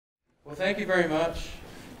Well, thank you very much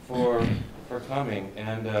for coming.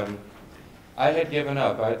 And I had given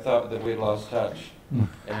up. I thought that we'd lost touch.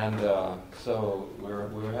 And so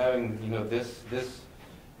we're having,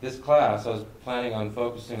 this class. I was planning on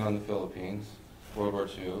focusing on the Philippines, World War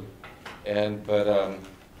II, but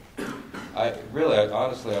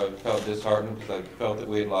honestly, I felt disheartened because I felt that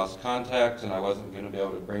we had lost contact and I wasn't going to be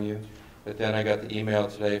able to bring you. But then I got the email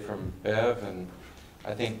today from Bev, and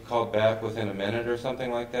I think called back within a minute or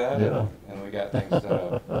something like that. Yeah. And we got things set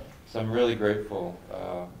up. So I'm really grateful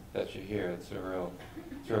that you're here. It's a real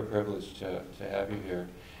privilege to have you here.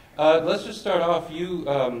 Let's just start off. You,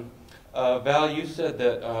 Val, you said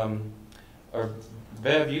that, or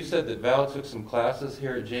Bev, you said that Val took some classes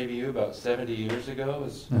here at JBU about 70 years ago.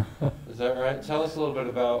 Is that right? Tell us a little bit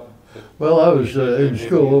about. Well, I was in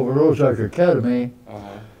school over at Ozark Academy,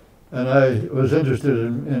 Uh-huh. and I was interested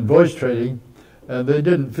in voice training, and they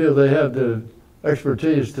didn't feel they had the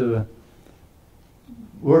expertise to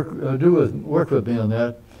work with me on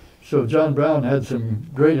that. So John Brown had some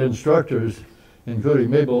great instructors, including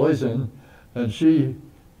Mabel Oysen, and she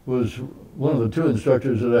was one of the two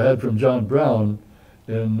instructors that I had from John Brown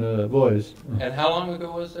in voice. And how long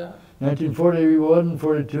ago was that? 1941,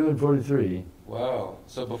 42, and 43. Wow.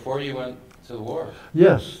 So before you went to the war?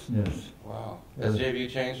 Yes. Wow. Has JBU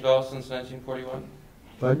changed at all since 1941?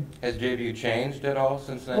 Pardon? Has JBU changed at all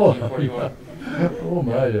since 1941? Oh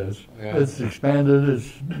my, yes. Yeah. It's expanded.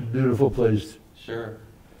 It's a beautiful place. Sure.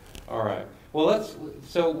 All right. Well,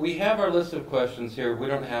 so we have our list of questions here. We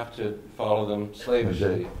don't have to follow them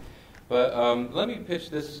slavishly. Okay. But let me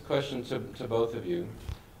pitch this question to both of you.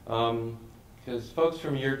 Because folks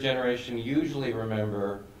from your generation usually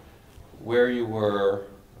remember where you were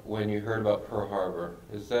when you heard about Pearl Harbor.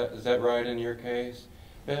 Is that right in your case?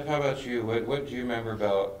 Bev, how about you? What do you remember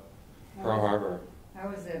about Pearl Harbor? I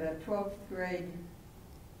was at a 12th grade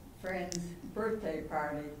friend's birthday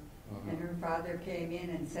party, and her father came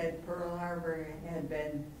in and said Pearl Harbor had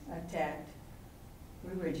been attacked.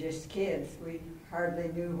 We were just kids. We hardly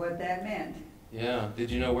knew what that meant. Yeah.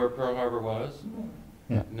 Did you know where Pearl Harbor was?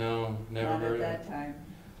 Yeah. No, never heard of it. Not at that time.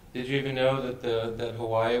 Did you even know that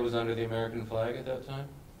Hawaii was under the American flag at that time?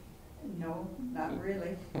 No, not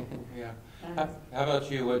really. Yeah. How about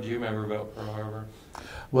you? What do you remember about Pearl Harbor?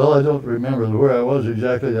 Well, I don't remember where I was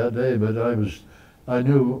exactly that day, but I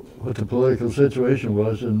knew what the political situation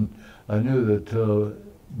was, and I knew that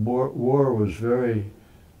war was very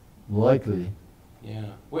likely. Yeah.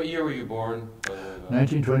 What year were you born?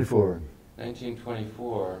 1924.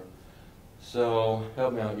 1924. So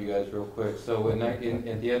help me out, you guys, real quick. So at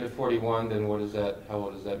the end of 41, then what is that? How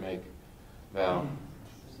old does that make Val?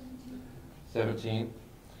 17.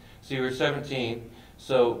 So you were 17.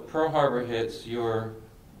 So Pearl Harbor hits. You're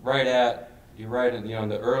right in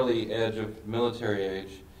the early edge of military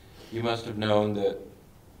age. You must have known that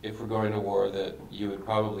if we're going to war, that you would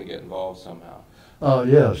probably get involved somehow.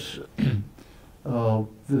 Yes.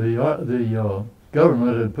 The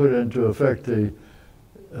government had put into effect the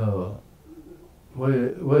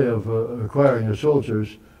way of acquiring the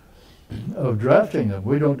soldiers, of drafting them.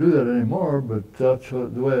 We don't do that anymore, but that's the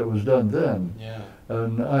way it was done then. Yeah.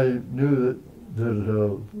 And I knew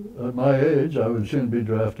that at my age I would soon be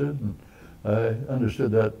drafted, and I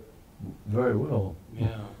understood that very well.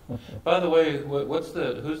 Yeah. By the way, who's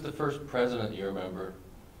the first president you remember?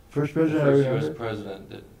 First president The first I remember? U.S. president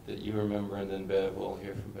that you remember, and then Bev, we'll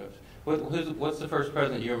hear from Bev. What's the first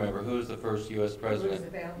president you remember? Who's the first U.S. president?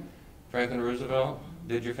 Roosevelt. Franklin Roosevelt?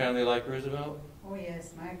 Did your family like Roosevelt? Oh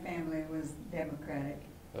yes, my family was Democratic.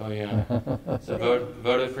 Oh yeah. So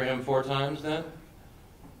voted for him 4 times then?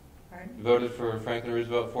 Pardon? Voted for Franklin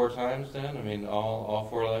Roosevelt 4 times then? I mean, all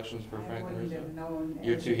 4 elections for I Franklin wouldn't Roosevelt? have known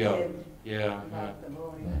You're as too a young. kid Yeah. about the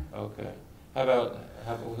voting. Okay. How about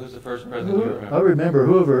who's the first president you remember? I remember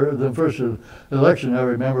Hoover. The first election I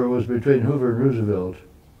remember was between Hoover and Roosevelt.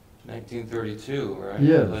 1932, right?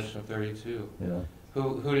 Yes. Election of 32. Yeah.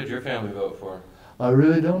 Who did your family vote for? I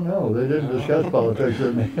really don't know. They didn't discuss politics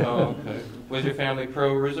with me. Oh, okay. Was your family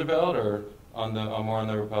pro-Roosevelt or more on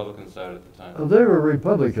the Republican side at the time? They were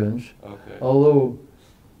Republicans, Okay. although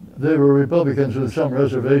they were Republicans with some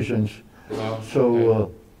reservations. Well,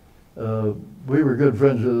 So we were good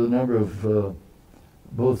friends with a number of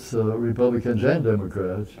both Republicans and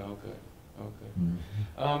Democrats. Okay.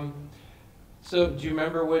 So do you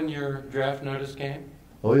remember when your draft notice came?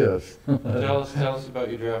 Oh yes. Tell us about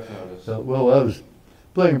your draft notice. Well, I was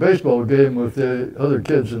playing a baseball game with the other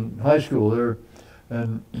kids in high school there,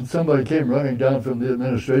 and somebody came running down from the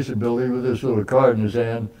administration building with this little card in his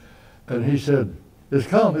hand, and he said, "It's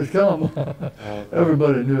come, it's come." Okay.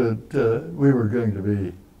 Everybody knew that we were going to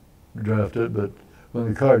be drafted, but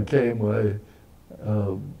when the card came, why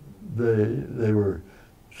they were,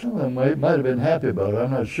 some of them might have been happy about it.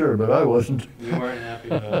 I'm not sure, but I wasn't. You weren't happy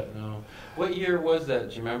about it, no. What year was that?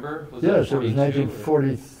 Do you remember? Yes, it was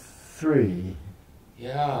 1943.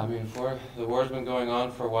 Yeah, I mean, the war's been going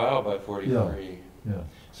on for a while by 43. Yeah.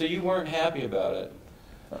 So you weren't happy about it?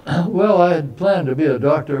 Well, I had planned to be a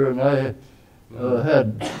doctor, and I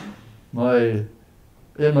had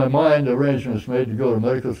in my mind arrangements made to go to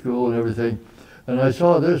medical school and everything, and I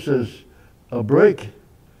saw this as a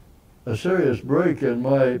serious break in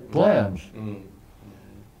my plans.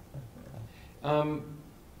 I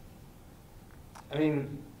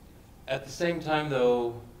mean, at the same time,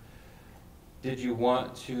 though, did you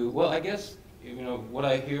want to? Well, I guess what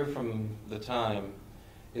I hear from the time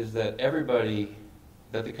is that the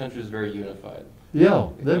country was very unified. Yeah,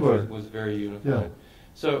 the country was very unified. Yeah.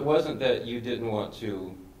 So it wasn't that you didn't want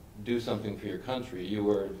to do something for your country. You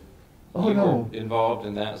were involved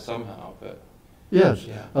in that somehow, but yes.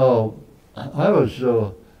 Yeah.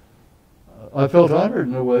 I felt honored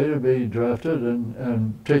in a way to be drafted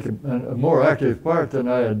and take a more active part than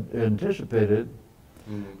I had anticipated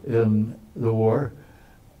in the war.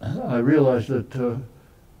 I realized that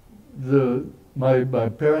my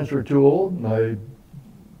parents were too old. Many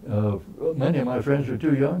of my friends were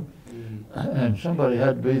too young, and somebody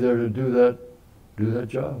had to be there to do that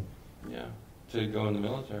job. Yeah, to go in the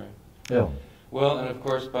military. Yeah. Well, and of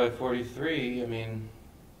course by 43, I mean,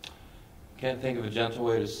 can't think of a gentle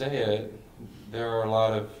way to say it. There are a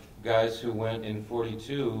lot of guys who went in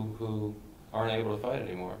 42 who aren't able to fight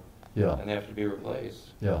anymore. Yeah. And they have to be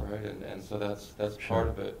replaced. Yeah. Right. And so that's Sure.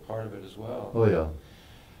 part of it as well. Oh yeah.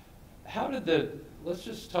 Let's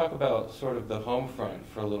just talk about sort of the home front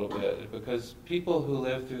for a little bit, because people who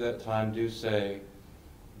lived through that time do say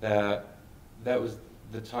that was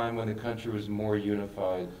the time when the country was more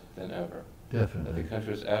unified than ever. Definitely. That the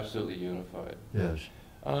country was absolutely unified. Yes.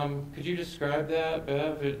 Could you describe that,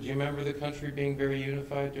 Bev? Do you remember the country being very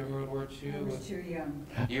unified during World War II? I was too young.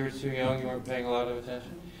 You were too young, you weren't paying a lot of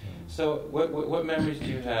attention? So what memories do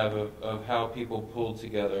you have of how people pulled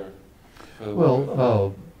together for the war?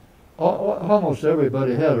 Well, almost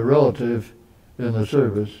everybody had a relative in the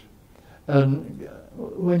service. And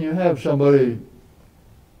when you have somebody,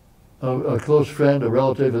 a close friend, a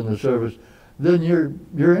relative in the service, then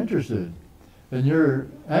you're interested. And you're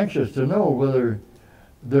anxious to know whether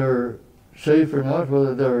they're safe or not,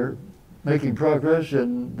 whether they're making progress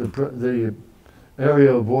in the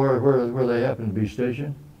area of war where they happen to be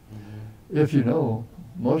stationed. Mm-hmm. If you know,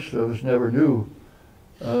 most of us never knew.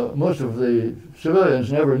 Most of the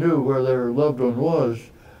civilians never knew where their loved one was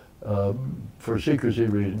for secrecy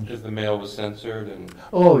reasons. Because the mail was censored and...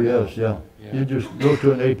 Oh, yes, yeah. You just go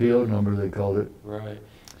to an APO number, they called it. Right.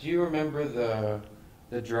 Do you remember the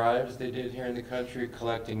drives they did here in the country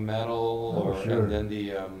collecting metal? Sure. And then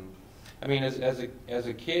I mean, as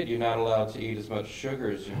a kid, you're not allowed to eat as much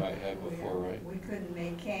sugar as you might have before, right? We couldn't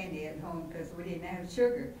make candy at home because we didn't have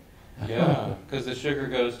sugar. Yeah, because the sugar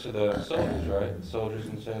goes to the soldiers, right? Soldiers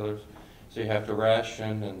and sailors. So you have to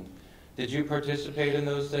ration. And did you participate in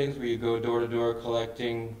those things where you go door to door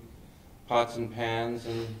collecting pots and pans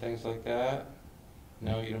and things like that?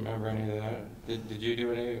 No, you don't remember any of that? Did you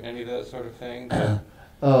do any of that sort of thing?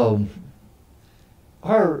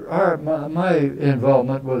 My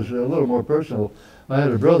involvement was a little more personal. I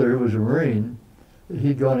had a brother who was a Marine.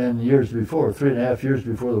 He'd gone in years before, 3.5 years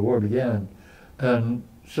before the war began. And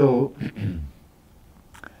so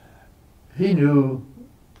he knew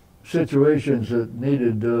situations that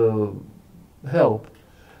needed help.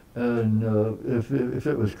 And if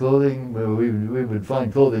it was clothing, we would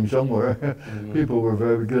find clothing somewhere. Mm-hmm. People were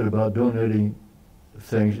very good about donating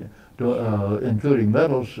things, including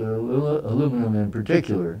metals, aluminum in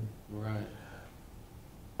particular. Right.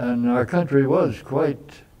 And our country was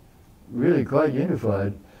really quite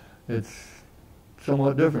unified. It's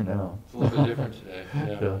somewhat different now. It's a little bit different today.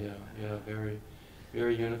 Yeah, very,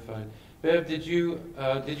 very unified. Bev, did you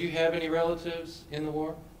have any relatives in the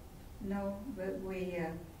war? No, but we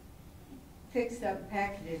fixed up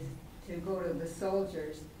packages to go to the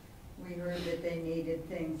soldiers. We heard that they needed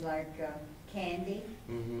things like candy,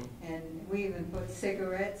 mm-hmm. and we even put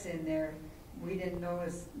cigarettes in there. We didn't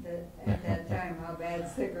notice that at that time how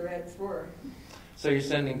bad cigarettes were. So you're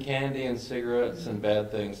sending candy and cigarettes and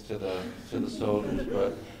bad things to the soldiers,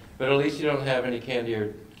 but at least you don't have any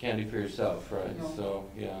candy for yourself, right? No. So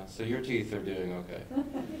so your teeth are doing okay.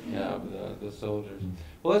 Yeah, the soldiers.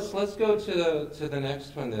 Well, let's go to the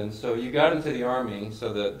next one then. So you got into the Army.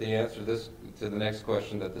 So the answer to the next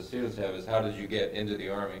question that the students have is, how did you get into the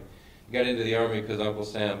Army? You got into the Army because Uncle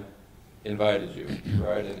Sam invited you,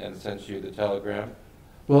 right, and sent you the telegram.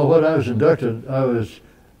 Well, when I was inducted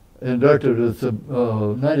with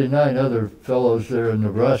 99 other fellows there in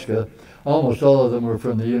Nebraska. Almost all of them were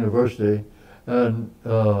from the university, and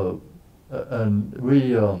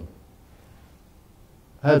we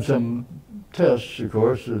had some tests, of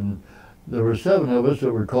course, and there were 7 of us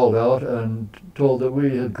that were called out and told that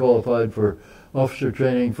we had qualified for officer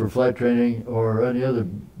training, for flight training, or any other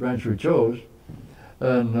branch we chose.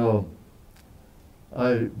 And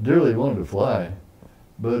I dearly wanted to fly,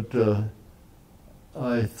 but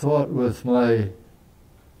I thought with my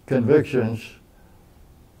convictions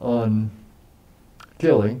on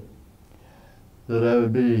killing that I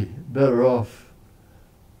would be better off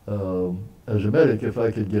as a medic if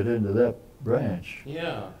I could get into that branch.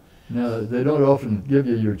 Yeah. Now, they don't often give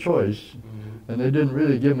you your choice, Mm-hmm. and they didn't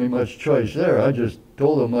really give me much choice there. I just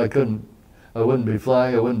told them I wouldn't be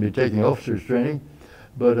flying, I wouldn't be taking officers training,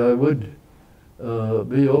 but I would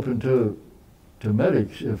be open to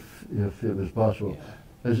medics if it was possible.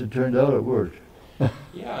 Yeah. As it turned out, it worked.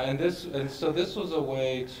 Yeah, and so this was a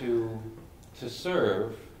way to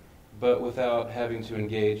serve, but without having to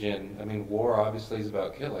engage in. I mean, war obviously is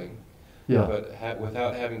about killing. Yeah. But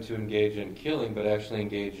without having to engage in killing, but actually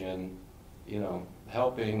engage in,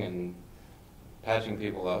 helping and patching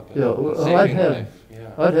people up. And Yeah, well, saving life.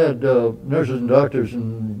 Yeah. I'd had nurses and doctors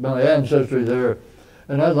and my ancestry there,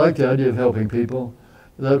 and I liked the idea of helping people.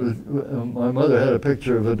 That was my mother had a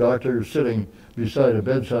picture of a doctor sitting beside a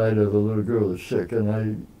bedside of a little girl that's sick, and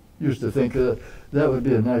I used to think that would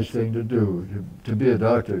be a nice thing to do, to be a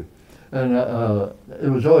doctor, and it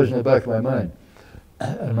was always in the back of my mind.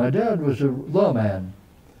 And my dad was a lawman,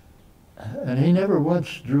 and he never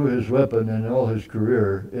once drew his weapon in all his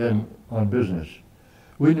career on business.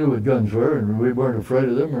 We knew what guns were, and we weren't afraid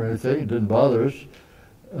of them or anything. It didn't bother us.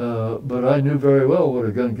 But I knew very well what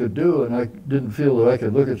a gun could do, and I didn't feel that I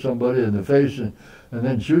could look at somebody in the face and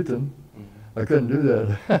then shoot them. Mm-hmm. I couldn't do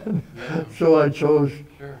that. Yeah. So I chose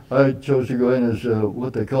Sure. to go in as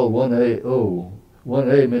what they call 1AO.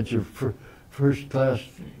 1A meant your first class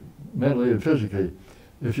mentally and physically.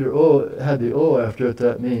 If your O had the O after it,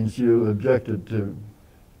 that means you objected to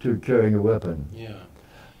carrying a weapon. Yeah.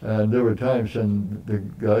 And there were times when the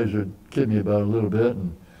guys would kid me about it a little bit,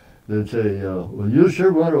 and they'd say, well, you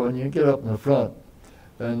sure want it when you get up in the front.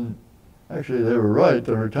 And actually, they were right.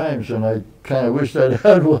 There were times when I kind of wished I'd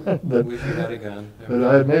had one, but Wish you had a gun. but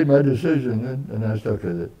I had made my decision, and I stuck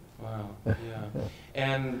with it. Wow. Yeah.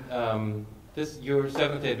 And you're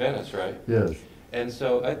Seventh Day Adventist, right? Yes. And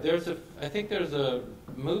so I think there's a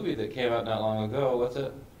movie that came out not long ago. What's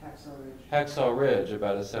it? Hacksaw Ridge. Hacksaw Ridge,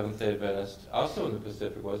 about a Seventh Day Adventist, also in the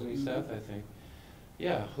Pacific, wasn't he, Seth? I think.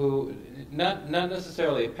 Yeah, who not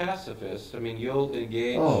necessarily a pacifist. I mean, you'll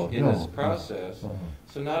engage in this process. No.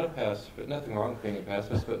 So not a pacifist. Nothing wrong with being a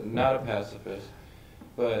pacifist, but not a pacifist.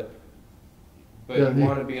 But Yeah, you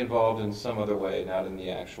want to be involved in some other way, not in the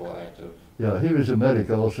actual act of. Yeah, he was a medic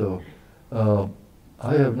also. I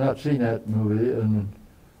have not seen that movie, and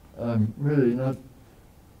I'm really not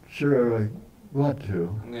sure I want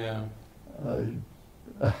to. Yeah.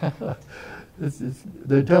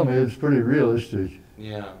 They tell me it's pretty realistic.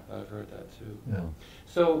 Yeah, I've heard that too. Yeah.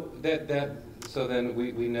 So so then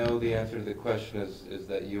we know the answer to the question is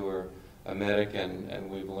that you were a medic, and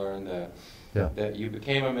we've learned that you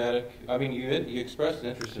became a medic. I mean, you expressed an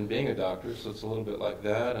interest in being a doctor, so it's a little bit like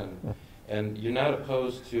that, and you're not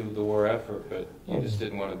opposed to the war effort, but you just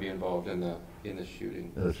didn't want to be involved in the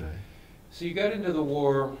shooting. That's right. So you got into the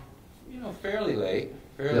war, fairly late,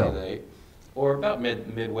 or about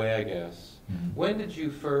midway, I guess. Mm-hmm. When did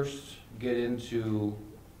you first get into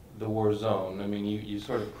the war zone? I mean, you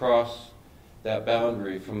sort of cross that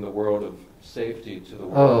boundary from the world of safety to the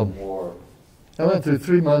world of war. I went through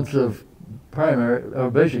 3 months of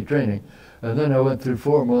basic training, and then I went through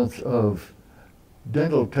 4 months of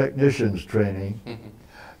dental technicians training,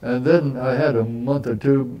 and then I had a month or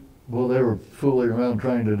two. Well, they were fooling around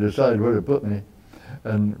trying to decide where to put me,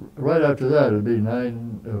 and right after that, it'd be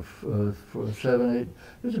 7, 8. It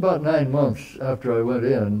was about 9 months after I went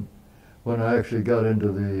in when I actually got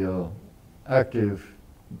into the active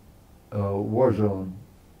war zone.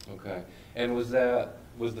 Okay, and was the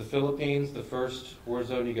Philippines the first war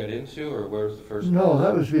zone you got into, or where was the first? No,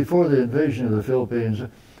 that was before the invasion of the Philippines.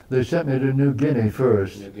 They sent me to New Guinea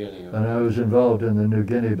first, New Guinea, okay. and I was involved in the New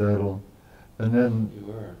Guinea battle. And then, you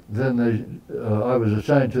were. I was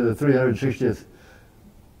assigned to the 360th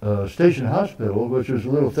Station Hospital, which was a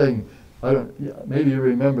little thing. Maybe you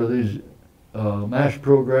remember these MASH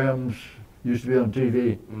programs used to be on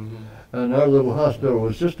TV, Mm-hmm. and our little hospital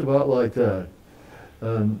was just about like that.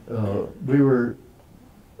 And we were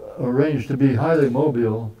arranged to be highly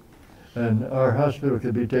mobile, and our hospital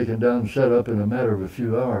could be taken down, set up in a matter of a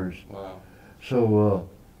few hours. Wow. So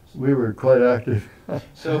we were quite active.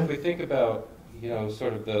 So if we think about,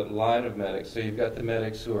 sort of the line of medics, so you've got the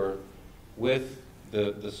medics who are with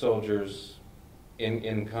the soldiers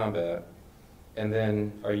in combat, and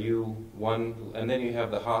then and then you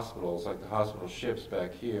have the hospitals, like the hospital ships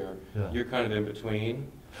back here. Yeah. You're kind of in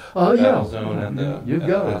between Oh, the yeah. battle zone and You've the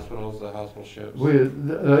got it. hospitals, the hospital ships.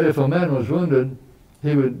 If a man was wounded,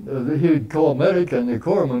 he would call medic, and the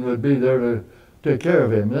corpsman would be there to take care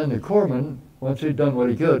of him. And then the corpsman, once he'd done what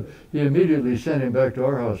he could, he immediately sent him back to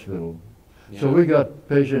our hospital. Yeah. So we got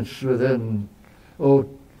patients within,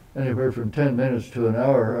 anywhere from 10 minutes to an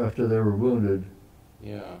hour after they were wounded.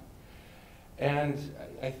 Yeah. And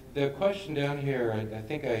the question down here, I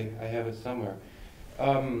think I have it somewhere.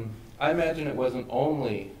 I imagine it wasn't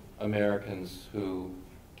only Americans who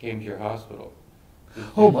came to your hospital.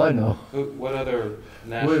 I know. What other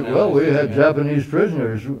nationalities? Well, we had came in? Japanese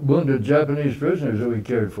prisoners, wounded Japanese prisoners that we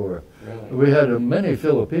cared for. Really? We had many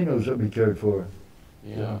Filipinos that we cared for.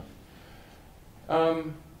 Yeah.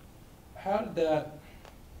 How did that,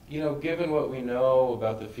 given what we know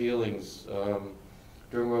about the feelings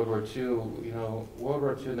during World War II, World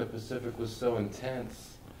War II in the Pacific was so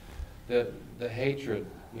intense that the hatred,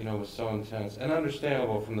 was so intense, and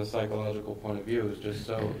understandable from the psychological point of view, it was just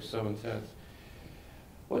so intense.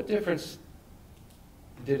 What difference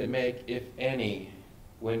did it make, if any,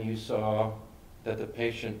 when you saw that the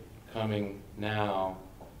patient coming now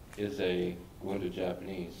is a wounded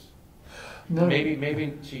Japanese? No,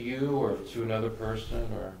 Maybe to you or to another person,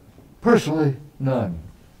 or personally, none.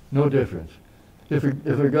 No difference. If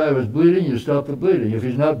a guy was bleeding, you stop the bleeding. If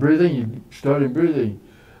he's not breathing, you start him breathing.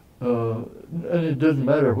 And it doesn't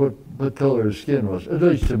matter what color his skin was, at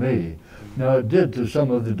least to me. Now, it did to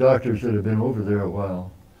some of the doctors that have been over there a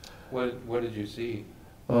while. what did you see?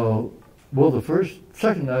 Well, the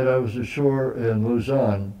second night I was ashore in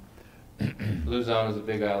Luzon. Luzon is a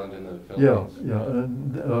big island in the Philippines. Yeah.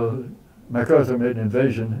 And, MacArthur made an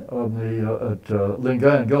invasion on at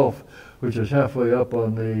Lingayen Gulf, which is halfway up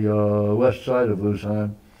on the west side of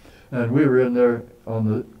Luzon, and we were in there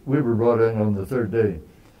we were brought in on the third day.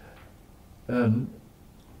 And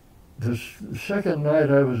the second night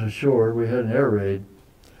I was ashore, we had an air raid,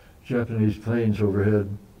 Japanese planes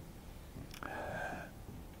overhead,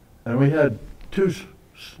 and we had two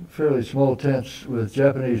fairly small tents with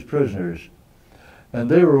Japanese prisoners, and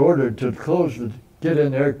they were ordered to get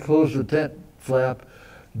in there, close the tent flap,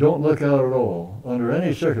 don't look out at all, under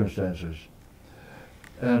any circumstances.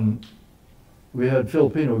 And we had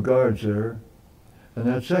Filipino guards there, and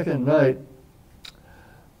that second night,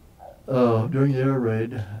 during the air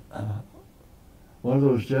raid, one of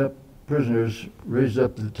those Jap prisoners raised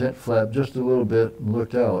up the tent flap just a little bit and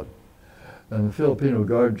looked out, and the Filipino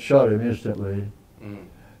guard shot him instantly,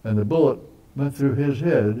 and the bullet went through his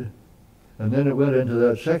head, and then it went into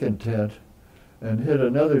that second tent and hit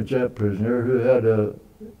another Jap prisoner who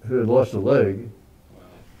had lost a leg,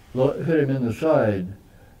 hit him in the side,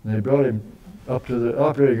 and they brought him up to the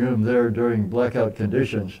operating room there during blackout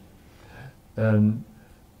conditions, and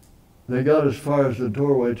they got as far as the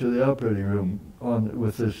doorway to the operating room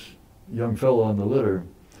with this young fellow on the litter,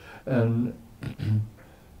 and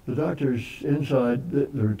the doctors inside,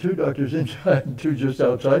 there were two doctors inside and two just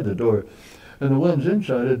outside the door, and the ones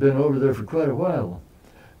inside had been over there for quite a while.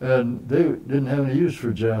 And they didn't have any use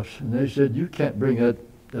for Japs. And they said, you can't bring that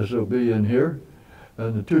SOB in here.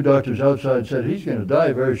 And the two doctors outside said, he's going to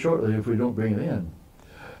die very shortly if we don't bring him in.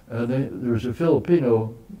 And there was a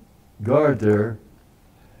Filipino guard there.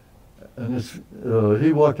 And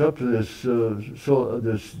he walked up to this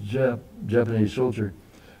Japanese soldier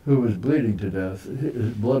who was bleeding to death.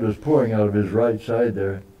 His blood was pouring out of his right side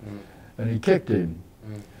there. And he kicked him.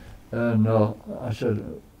 And I said,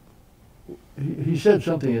 he said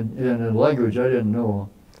something in a language I didn't know,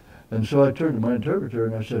 and so I turned to my interpreter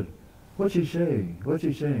and I said, "What's he saying? What's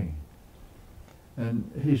he saying?" And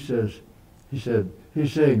he said,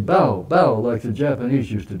 he's saying "bow, bow," like the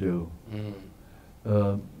Japanese used to do.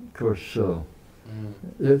 Of course,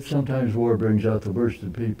 sometimes war brings out the worst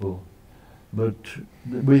in people, but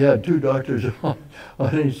we had two doctors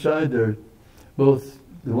on each side there, both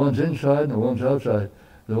the ones inside and the ones outside.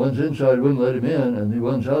 The ones inside wouldn't let him in, and the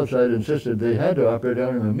ones outside insisted they had to operate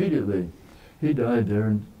on him immediately. He died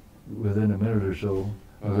there within a minute or so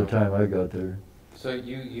of the time I got there. So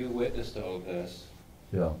you witnessed all of this.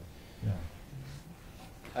 Yeah.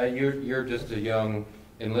 You're just a young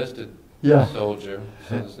enlisted soldier,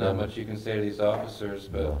 so there's not much you can say to these officers,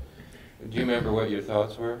 but do you remember what your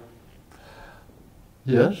thoughts were?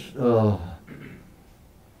 Yes.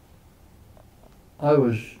 I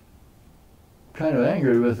was kind of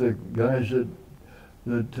angry with the guys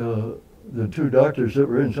the two doctors that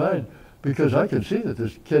were inside, because I could see that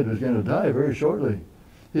this kid was going to die very shortly.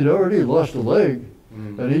 He'd already lost a leg,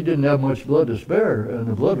 and he didn't have much blood to spare, and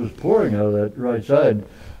the blood was pouring out of that right side,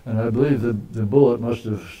 and I believe the bullet must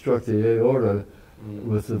have struck the aorta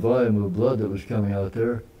with the volume of blood that was coming out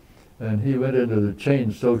there, and he went into the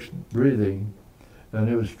chain-soaked breathing, and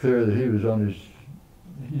it was clear that he was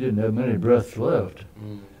he didn't have many breaths left.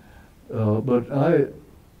 But I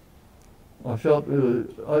felt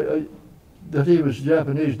that he was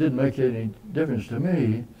Japanese didn't make any difference to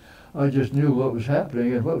me. I just knew what was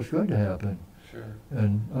happening and what was going to happen. Sure.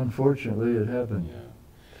 And unfortunately, it happened. Yeah.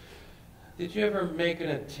 Did you ever make an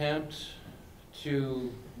attempt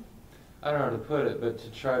to, I don't know how to put it, but to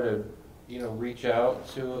try to, reach out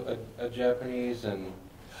to a Japanese and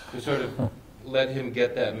to sort of let him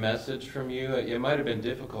get that message from you? It might have been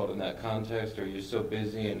difficult in that context, or you're so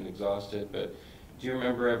busy and exhausted, but do you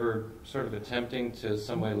remember ever sort of attempting to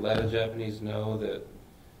some way let a Japanese know that,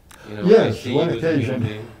 yes, one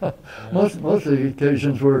occasion. Most of the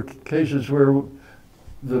occasions were cases where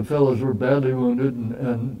the fellows were badly wounded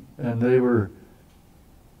and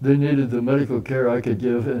they needed the medical care I could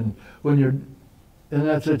give, and when you're in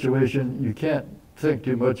that situation, you can't think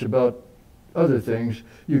too much about other things.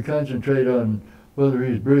 You concentrate on whether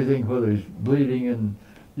he's breathing, whether he's bleeding, and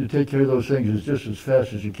you take care of those things just as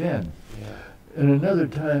fast as you can. Yeah. And another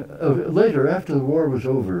time, later, after the war was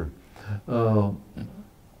over, I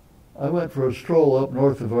went for a stroll up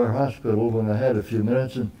north of our hospital when I had a few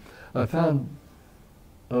minutes, and I found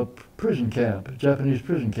a prison camp, a Japanese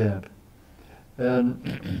prison camp.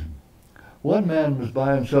 And one man was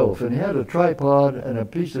by himself, and he had a tripod and a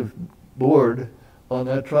piece of board on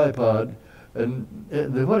that tripod, and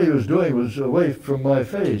what he was doing was away from my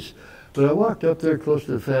face. But I walked up there close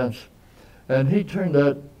to the fence, and he turned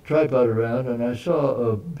that tripod around, and I saw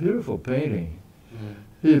a beautiful painting.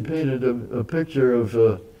 He had painted a picture of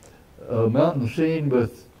a mountain scene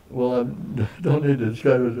with, well, I don't need to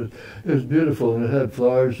describe it. It was beautiful, and it had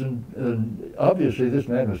flowers, and obviously this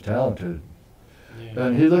man was talented. Yeah.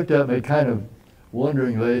 And he looked at me kind of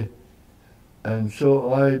wonderingly, and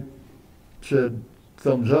so I said,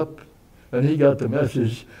 thumbs up, and he got the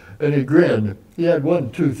message, and he grinned. He had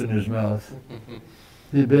one tooth in his mouth.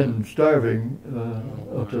 He'd been starving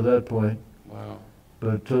up to that point. Wow.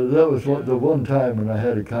 But that was the one time when I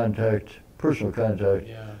had a personal contact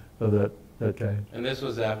of that kind. And this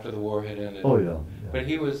was after the war had ended? Oh, yeah. But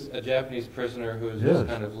he was a Japanese prisoner who was just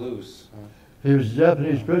kind of loose. Huh? He was a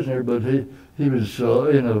Japanese prisoner, but he was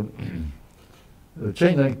in a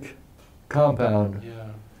chain-link compound.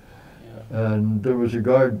 And there was a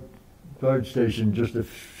guard station just a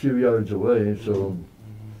few yards away, so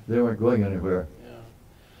they weren't going anywhere.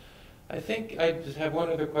 I think I just have one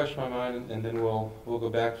other question in my mind, and then we'll go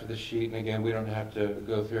back to the sheet. And again, we don't have to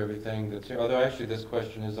go through everything that's here. Although actually, this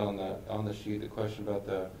question is on the sheet. The question about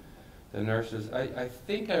the nurses. I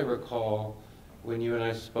think I recall when you and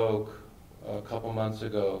I spoke a couple months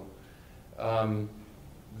ago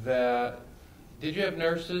that did you have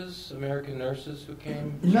nurses, American nurses, who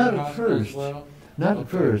came? Not at first. Well? Not at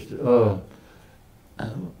first. It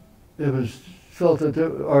was felt that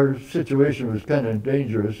our situation was kind of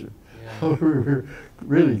dangerous. We were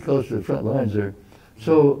really close to the front lines there.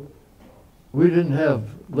 So we didn't have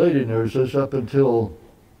lady nurses up until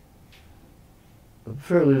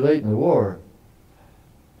fairly late in the war.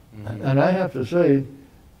 And I have to say,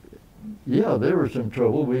 yeah, there was some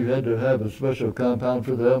trouble. We had to have a special compound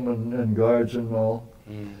for them and guards and all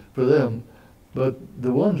for them. But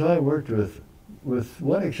the ones I worked with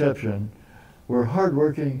one exception, were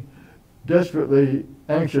hardworking, desperately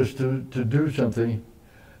anxious to do something.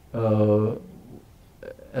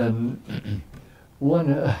 And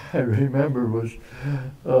one I remember was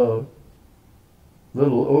a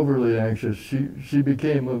little overly anxious. She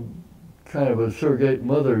became a kind of a surrogate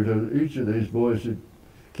mother to each of these boys that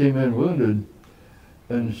came in wounded,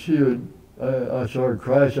 and she would. I saw her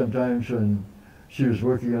cry sometimes when she was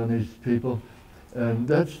working on these people, and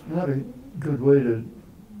that's not a good way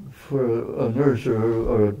for a nurse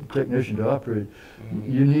or a technician to operate.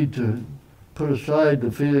 You need to put aside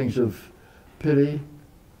the feelings of pity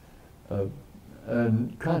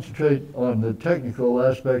and concentrate on the technical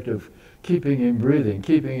aspect of keeping him breathing,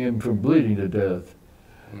 keeping him from bleeding to death,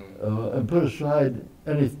 and put aside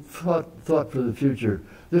any thought for the future.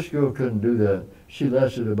 This girl couldn't do that. She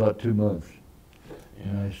lasted about 2 months,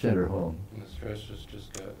 and I sent her home. And the stress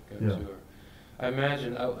just got to her. I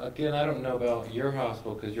imagine, again, I don't know about your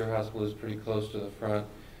hospital, because your hospital is pretty close to the front,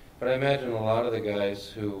 but I imagine a lot of the guys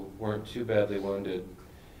who weren't too badly wounded,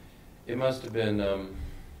 it must have been,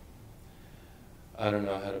 I don't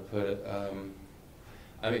know how to put it,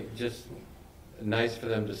 I mean, just nice for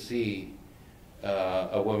them to see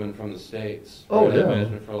a woman from the States. Oh, I yeah.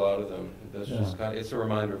 imagine for a lot of them, that's Yeah. just kind of, it's a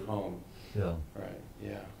reminder of home. Yeah. Right,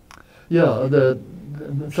 yeah. Yeah,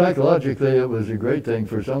 psychologically it was a great thing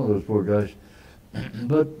for some of those poor guys.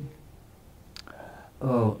 But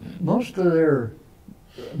most of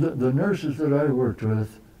the nurses that I worked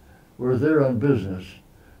with were there on business.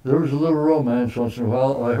 There was a little romance once in a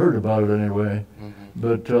while. I heard about it anyway. Mm-hmm.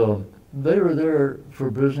 But they were there for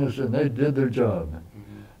business and they did their job.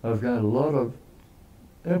 Mm-hmm. I've got a lot of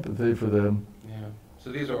empathy for them. Yeah.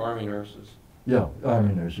 So these are Army nurses. Yeah,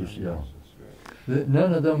 Army nurses, yeah. Nurses, right.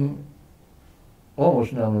 None of them,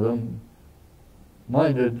 almost none of them,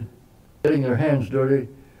 minded getting their hands dirty,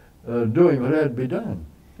 doing what had to be done.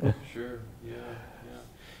 Sure. Yeah. Yeah.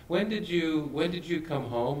 When did you come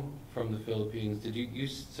home from the Philippines?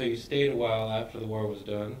 So you stayed a while after the war was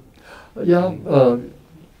done? Yeah,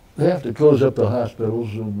 they have to close up the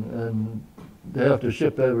hospitals and they have to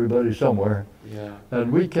ship everybody somewhere. Yeah.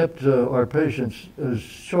 And we kept our patients as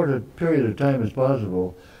short a period of time as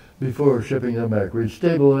possible before shipping them back. We'd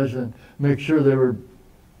stabilize them, make sure they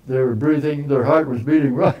were breathing, their heart was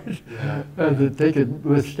beating right, Yeah. and that they could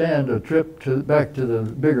withstand a trip back to the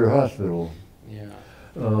bigger hospital. Yeah.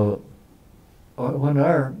 When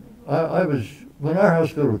our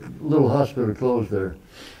little hospital closed there,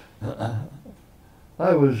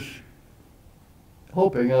 I was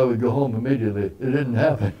hoping I would go home immediately. It didn't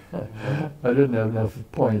happen. I didn't have enough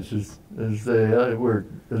points as the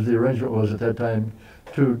arrangement was at that time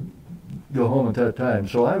to go home at that time.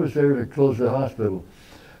 So I was there to close the hospital.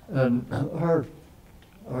 And our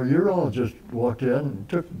urologist walked in and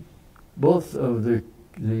took both of the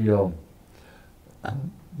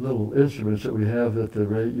little instruments that we have that the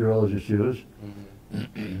urologists use.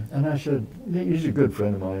 Mm-hmm. And I said, he's a good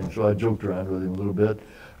friend of mine, so I joked around with him a little bit.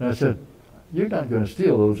 And I said, "You're not going to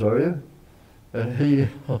steal those, are you?" And he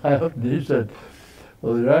laughed and he said,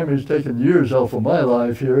 "Well, the Army's taken years off of my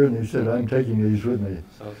life here," and he said, "I'm taking these with me."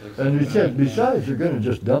 And he said, "Besides, you're going to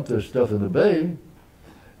just dump this stuff in the bay."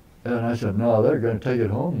 And I said, "No, they're going to take it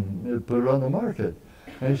home and put it on the market."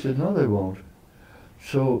 And he said, "No, they won't."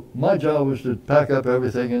 So my job was to pack up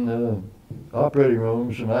everything in the operating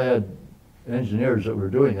rooms, and I had engineers that were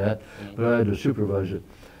doing that, but I had to supervise it.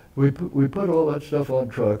 We put all that stuff on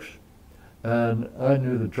trucks, and I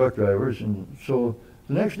knew the truck drivers, and so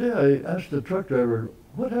the next day I asked the truck driver,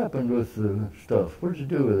 "What happened with the stuff? What did you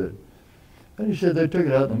do with it?" And he said they took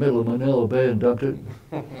it out in the middle of Manila Bay and dumped it.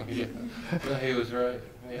 Yeah. No, he was right.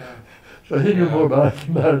 Yeah. So he knew more about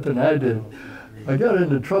it than I did. I got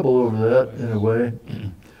into trouble over that in a way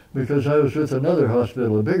because I was with another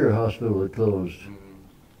hospital, a bigger hospital that closed.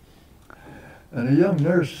 And a young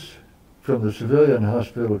nurse from the civilian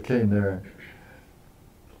hospital came there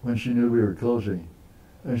when she knew we were closing.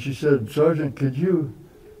 And she said, "Sergeant, could you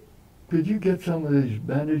get some of these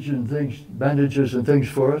bandages and things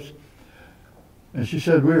for us?" And she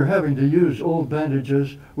said, "We're having to use old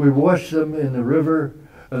bandages. We wash them in the river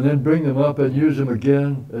and then bring them up and use them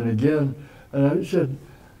again and again." And I said,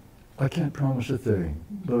 "I can't promise a thing,"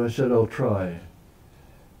 but I said, "I'll try."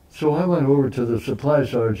 So I went over to the supply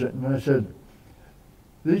sergeant and I said,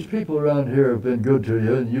 "These people around here have been good to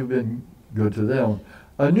you and you've been good to them."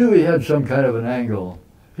 I knew he had some kind of an angle.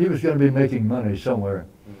 He was going to be making money somewhere.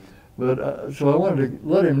 But so I wanted to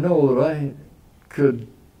let him know that I could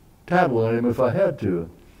tattle on him if I had to.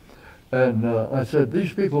 And I said,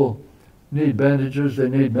 "These people need bandages, they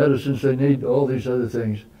need medicines, they need all these other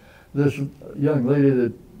things." This young lady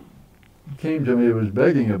that came to me was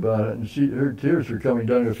begging about it, and her tears were coming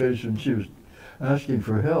down her face, and she was asking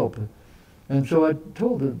for help. And so I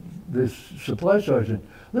told this supply sergeant,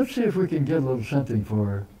 "Let's see if we can get a little something for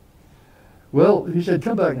her." Well, he said,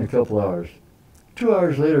 "Come back in a couple hours." 2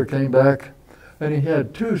 hours later, came back, and he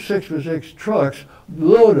had 2 6x6 trucks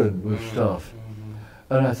loaded with stuff.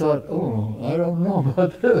 And I thought, "Oh, I don't know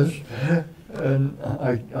about this." And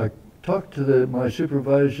I talked to my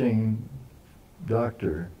supervising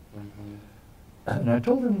doctor, and I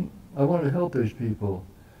told him I wanted to help these people.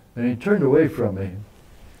 And he turned away from me,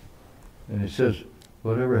 and he says,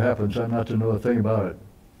 "Whatever happens, I'm not to know a thing about it."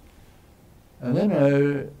 And then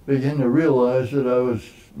I began to realize that I was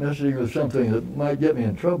messing with something that might get me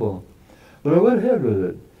in trouble. But I went ahead with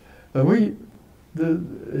it. And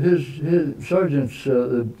his sergeants,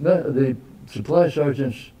 the supply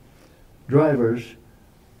sergeants' drivers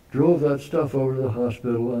drove that stuff over to the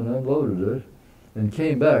hospital and unloaded it and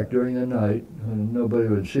came back during the night when nobody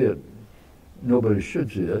would see it. Nobody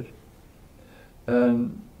should see it.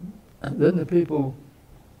 And then the people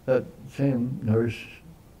that same nurse,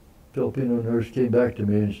 Filipino nurse, came back to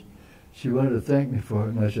me and she wanted to thank me for it.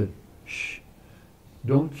 And I said, shh,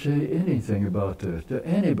 don't say anything about this to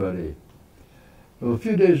anybody. Well, a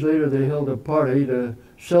few days later, they held a party to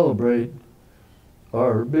celebrate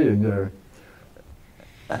our being there.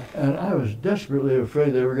 And I was desperately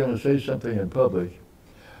afraid they were going to say something in public.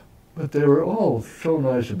 But they were all so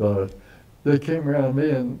nice about it. They came around me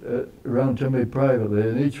and around to me privately,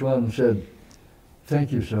 and each one said,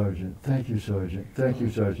 "Thank you, Sergeant. Thank you, Sergeant. Thank you,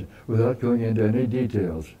 Sergeant," without going into any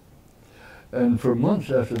details. And for months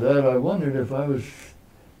after that, I wondered if I was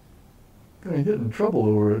going to get in trouble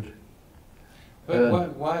over it.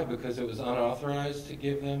 But why? Because it was unauthorized to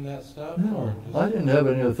give them that stuff? No, I didn't have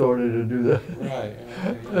any authority to do that. Right.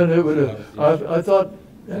 And it would have, I thought,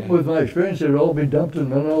 with my experience, it would all be dumped in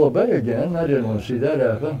Manila Bay again. I didn't want to see that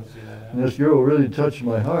happen. And this girl really touched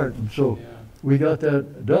my heart, and so we got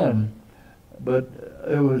that done. But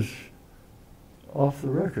it was off the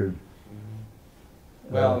record.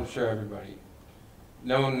 Mm-hmm. Well, I'm sure everybody,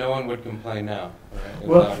 no one would complain now, right? It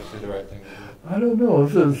Well, was obviously the right thing to do. I don't know,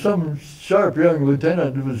 if there was some sharp young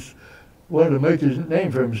lieutenant who wanted to make his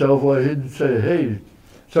name for himself, well, he'd say, "Hey,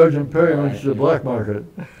 Sergeant Periman's the black market."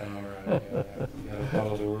 All right, yeah. You gotta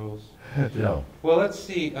follow the rules. Yeah. Well, let's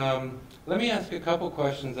see. Let me ask a couple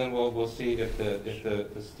questions, and we'll see if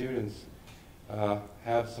the students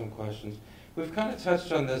have some questions. We've kind of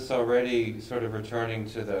touched on this already, sort of returning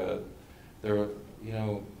to the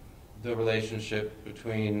relationship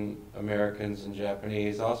between Americans and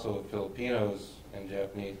Japanese, also Filipinos and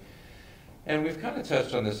Japanese. And we've kind of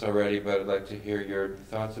touched on this already, but I'd like to hear your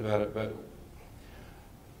thoughts about it. But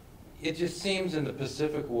it just seems in the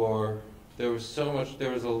Pacific War, there was a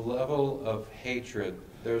level of hatred,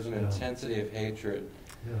 there was an intensity of hatred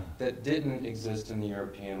that didn't exist in the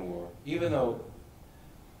European War. Even though,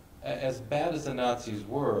 as bad as the Nazis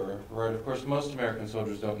were, right, of course most American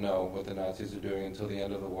soldiers don't know what the Nazis are doing until the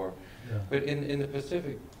end of the war. Yeah. But in the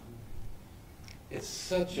Pacific, it's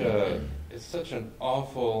such an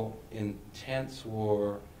awful, intense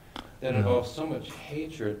war that involves so much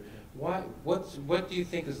hatred. Why? What do you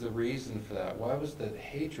think is the reason for that? Why was the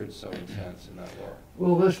hatred so intense in that war?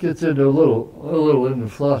 Well, this gets into a little into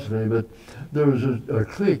philosophy, but there was a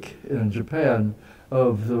clique in Japan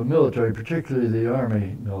of the military, particularly the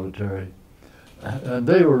army military, and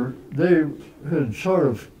they had sort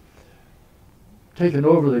of taken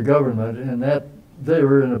over the government, and that they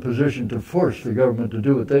were in a position to force the government to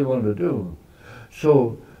do what they wanted to do.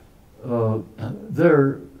 So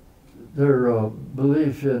their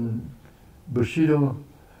belief in Bushido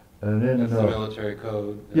and in that's the military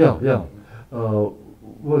code.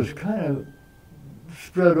 Was kind of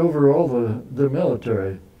spread over all the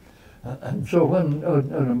military. And so when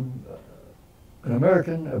an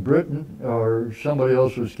American, a Briton, or somebody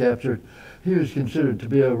else was captured, he was considered to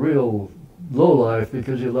be a real lowlife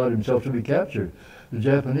because he allowed himself to be captured. The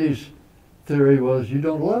Japanese theory was you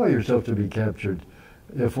don't allow yourself to be captured.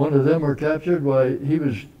 If one of them were captured, why he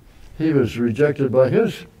was rejected by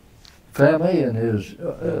his family and his,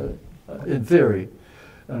 in theory,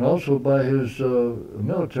 and also by his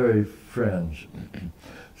military friends.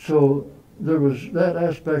 So there was that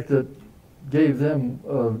aspect that gave them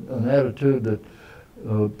an attitude that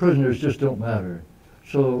prisoners just don't matter.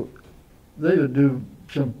 So they would do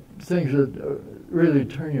some things that really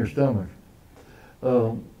turn your stomach.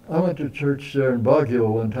 I went to church there in Baguio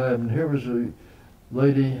one time, and here was a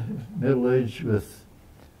lady, middle-aged,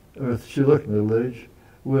 she looked middle-aged,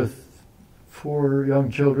 with 4 young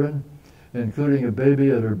children, including a baby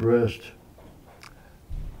at her breast,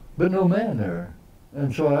 but no man there.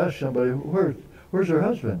 And so I asked somebody, where's her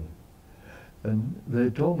husband? And they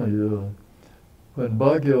told me when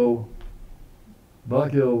Baguio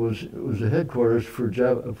was the headquarters for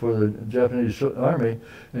the Japanese army,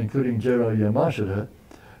 including General Yamashita,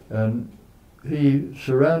 and he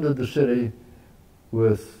surrounded the city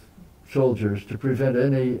with soldiers to prevent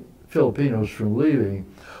any Filipinos from leaving,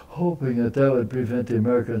 hoping that would prevent the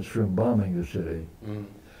Americans from bombing the city.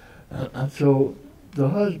 So the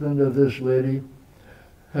husband of this lady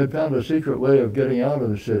had found a secret way of getting out of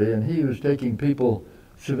the city, and he was taking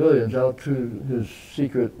civilians out through his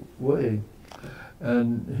secret way.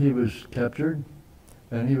 And he was captured,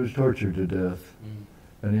 and he was tortured to death.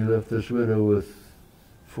 And he left this widow with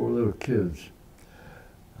 4 little kids.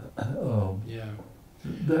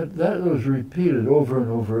 That was repeated over and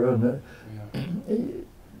over. And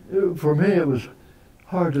for me, it was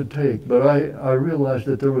hard to take, but I realized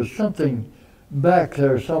that there was something back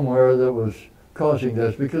there somewhere that was causing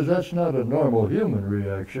this, because that's not a normal human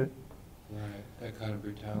reaction. Right, that kind of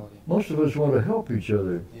brutality. Most of us want to help each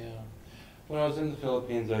other. Yeah. When I was in the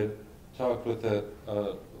Philippines, I talked with a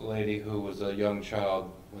lady who was a young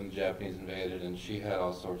child when the Japanese invaded, and she had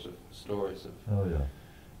all sorts of stories of Oh, yeah.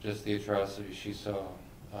 just the atrocities she saw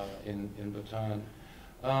in Bhutan.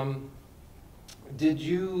 Did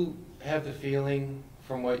you have the feeling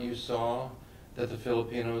from what you saw that the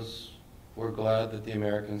Filipinos were glad that the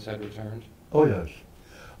Americans had returned? Oh, yes.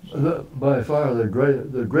 By far,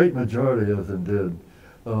 the great majority of them did.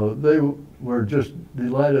 They were just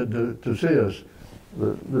delighted to see us.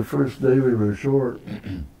 The first day we were ashore,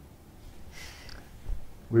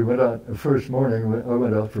 we went out, the first morning, I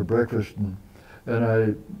went out for breakfast, and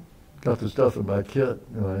I got the stuff in my kit,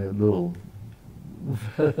 my little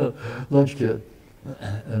lunch kit,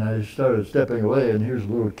 and I started stepping away, and here's a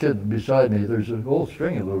little kid beside me. There's a whole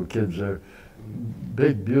string of little kids there,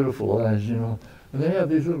 big, beautiful eyes, you know, and they have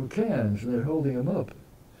these little cans, and they're holding them up.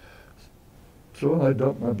 So I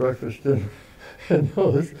dumped my breakfast in, and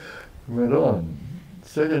those went on.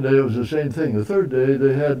 Second day, it was the same thing. The third day,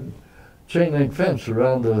 they had chain link fence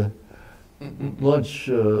around the lunch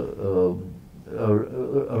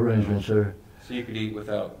arrangements there. So you could eat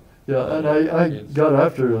without. Yeah, and I got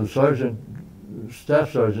after the sergeant,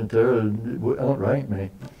 staff sergeant there, and outranked me.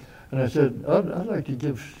 And I said, I'd like to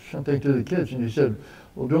give something to the kids. And he said,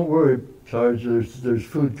 well, don't worry, Sarge, there's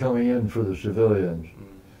food coming in for the civilians.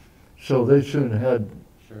 So they soon had,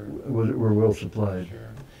 Sure. were well supplied. Sure.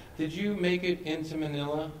 Did you make it into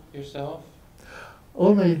Manila yourself?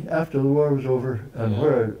 Only after the war was over and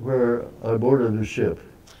Yeah. where I boarded the ship.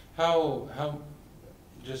 How,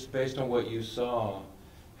 just based on what you saw,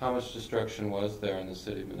 how much destruction was there in the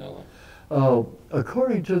city of Manila?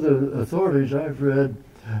 According to the authorities I've read,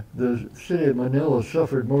 the city of Manila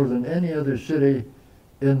suffered more than any other city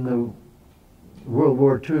in the World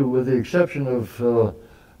War II, with the exception of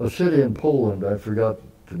a city in Poland. I forgot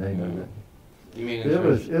the name of it. You mean in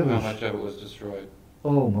terms of how much of it was destroyed?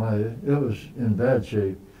 Oh my, it was in bad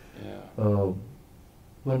shape. Yeah.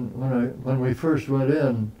 When we first went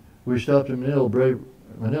in, we stopped in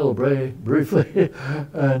Manila Bay briefly,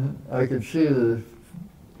 and I could see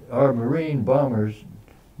our Marine bombers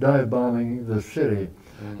dive bombing the city.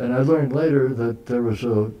 Mm-hmm. And I learned later that there was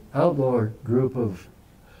an outlaw group of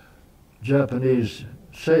Japanese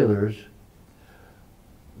sailors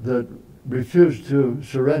that refused to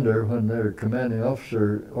surrender when their commanding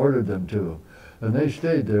officer ordered them to. And they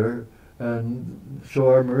stayed there, and so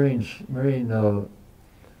our Marine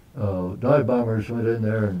dive bombers went in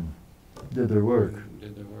there and did their work.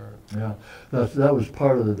 Did their work. Yeah, that was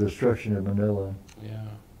part of the destruction of Manila. Yeah.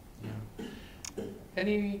 Yeah.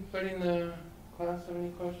 Anybody in the class have any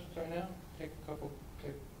questions right now? Take a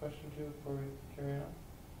question or two before we carry on.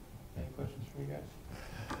 Any questions from you guys?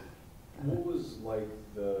 What was like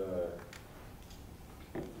the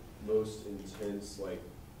most intense, like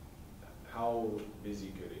how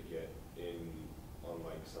busy could it get on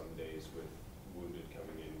like some days with wounded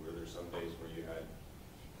coming in? Were there some days where you had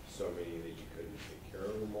so many that you couldn't take care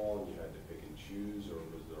of them all and you had to pick and choose, or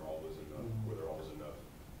were there always enough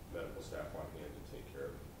medical staff on hand to take care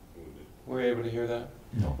of wounded? Were you able to hear that?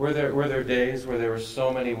 No. Were there days where there were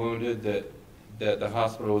so many wounded that the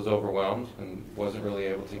hospital was overwhelmed and wasn't really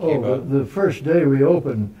able to keep up? The first day we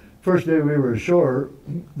opened, first day we were ashore,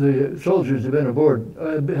 the soldiers had been aboard,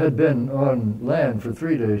 had been on land for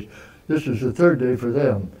 3 days. This was the third day for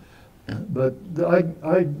them. But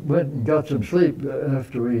I went and got some sleep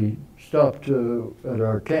after we stopped at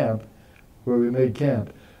our camp, where we made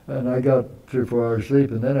camp. And I got 3 or 4 hours sleep,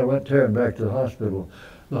 and then I went tearing back to the hospital.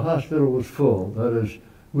 The hospital was full. That is,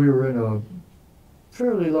 we were in a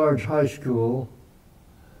fairly large high school,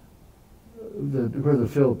 where the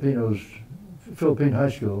Philippine high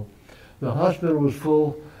school. The hospital was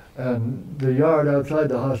full, and the yard outside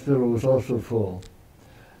the hospital was also full.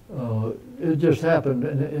 It just happened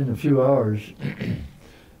in a few hours,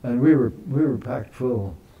 and we were packed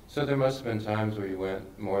full. So there must have been times where you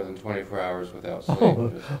went more than 24 hours without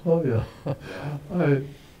sleep. Oh yeah.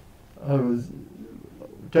 I was,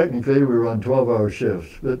 technically we were on 12-hour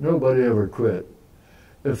shifts, but nobody ever quit.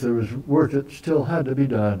 If there was work that still had to be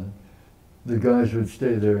done, the guys would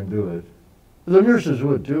stay there and do it. The nurses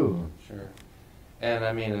would too. Sure. And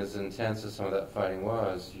I mean, as intense as some of that fighting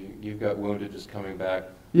was, you've got wounded just coming back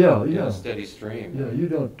in a steady stream. Yeah, you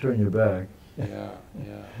don't turn your back. Yeah.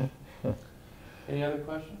 Any other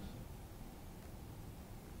questions?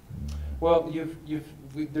 Well,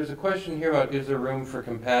 there's a question here about, is there room for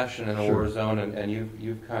compassion in a war zone, and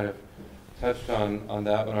you've kind of touched on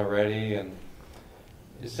that one already, and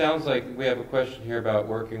it sounds like we have a question here about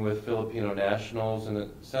working with Filipino nationals, and it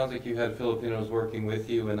sounds like you had Filipinos working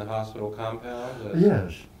with you in the hospital compound.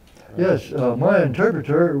 Yes. Yes, my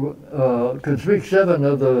interpreter could speak 7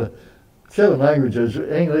 of the 7 languages,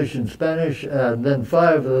 English and Spanish, and then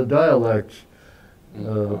 5 of the dialects,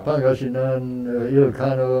 Pangasinan,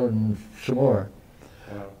 Ilocano, and some more.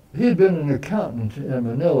 Wow. He had been an accountant in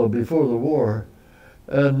Manila before the war,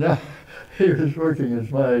 and now he was working as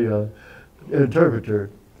my interpreter.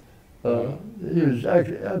 He was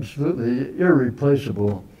absolutely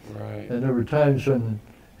irreplaceable, Right. and there were times when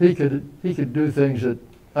he could do things that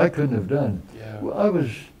I couldn't have done. Yeah. Well,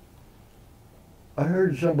 I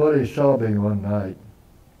heard somebody sobbing one night,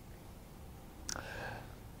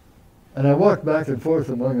 and I walked back and forth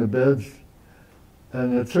among the beds,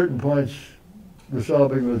 and at certain points the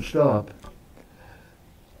sobbing would stop,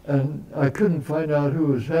 and I couldn't find out who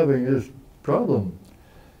was having this problem.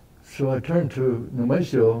 So I turned to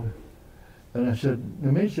Nemesio, and I said,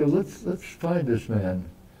 Nemesio, let's find this man.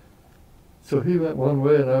 So he went one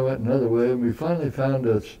way and I went another way, and we finally found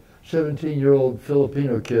a 17-year-old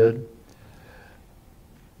Filipino kid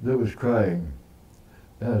that was crying.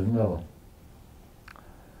 No.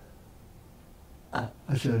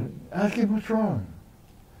 I said, ask him what's wrong.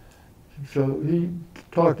 So he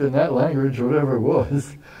talked in that language, whatever it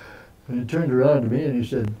was, and he turned around to me and he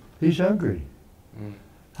said, he's hungry.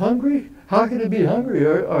 Hungry? How can he be hungry?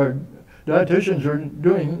 Our dietitians are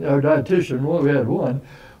doing, our dietitian, well, we had one,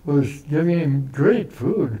 was giving him great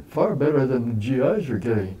food, far better than the GIs were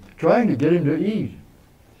getting, trying to get him to eat.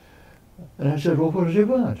 And I said, well, what does he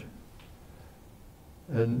want?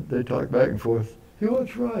 And they talked back and forth. He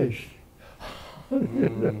wants rice.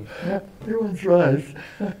 He wants rice.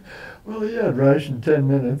 Well, he had rice in 10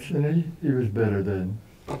 minutes, and he was better then.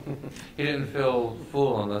 He didn't feel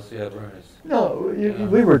full unless he had rice. No,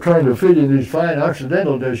 we were trying to feed him these fine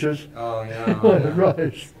Occidental dishes. Oh, yeah. He wanted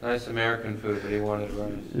rice. Nice American food, but he wanted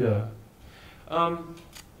rice. Yeah.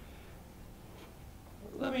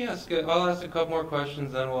 Let me ask. I'll ask a couple more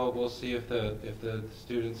questions, then we'll see if the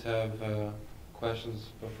students have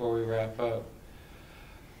questions before we wrap up.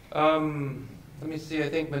 Let me see. I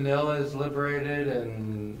think Manila is liberated,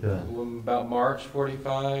 and about March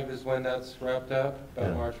 45 is when that's wrapped up.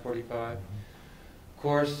 About March 45. Of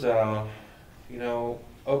course,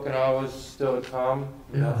 Okinawa's still to come.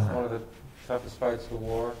 That's one of the toughest fights of the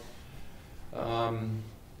war.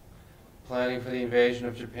 Planning for the invasion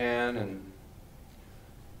of Japan,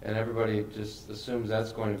 and everybody just assumes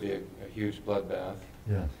that's going to be a huge bloodbath.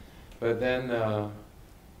 Yeah. But then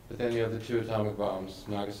you have the 2 atomic bombs,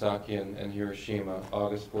 Nagasaki and Hiroshima,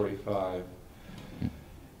 August 45.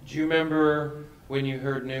 Do you remember when you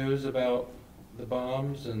heard news about the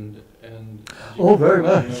bombs and Oh, very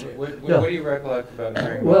much. What do you recollect about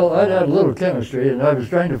hearing? Well, I'd had a little chemistry, and I was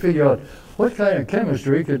trying to figure out what kind of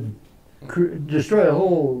chemistry could destroy a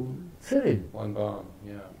whole city. One bomb,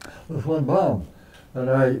 yeah. With one bomb. And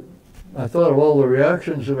I thought of all the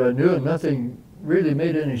reactions that I knew, and nothing really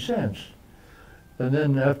made any sense. And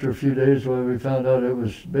then after a few days, we found out it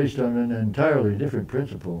was based on an entirely different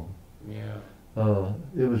principle. Yeah.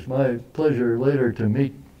 It was my pleasure later to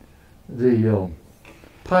meet the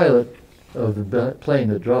pilot of the plane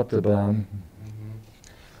that dropped the bomb.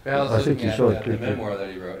 Val's I think looking you saw at the it. memoir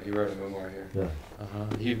that he wrote. He wrote a memoir here. Yeah.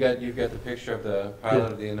 You've got the picture of the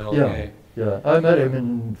pilot of the Enola Gay. Yeah. I met him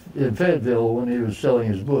in Fayetteville when he was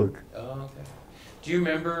selling his book. Oh, okay. Do you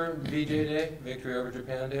remember VJ Day, Victory over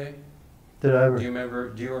Japan Day? Did I ever?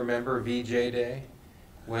 Do you remember VJ Day,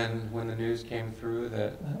 when the news came through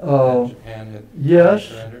that Japan had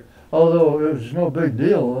surrendered? Although it was no big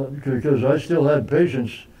deal because I still had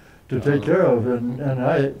patients to take care of, and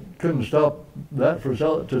I couldn't stop that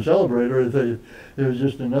to celebrate or anything. It was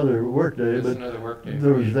just another work day. Just another work day.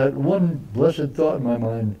 There was that one blessed thought in my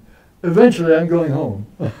mind: eventually, I'm going home.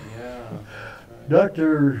 Yeah. Right.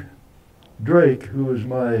 Dr. Drake, who was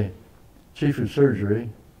my chief of surgery,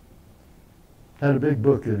 had a big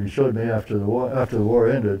book that he showed me after the war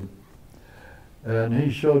ended, and he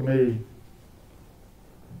showed me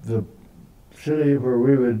the city where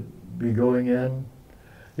we would be going in.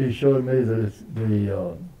 He showed me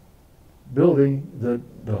the building that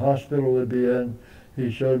the hospital would be in. He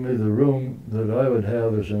showed me the room that I would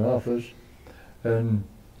have as an office, and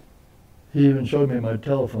he even showed me my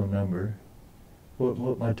telephone number,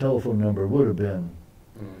 what my telephone number would have been.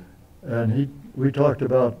 And we talked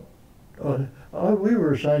about, we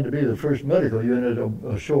were assigned to be the first medical unit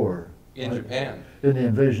ashore. In Japan? In the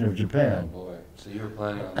invasion of Japan. Oh boy, so you were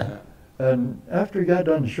planning on that. And after he got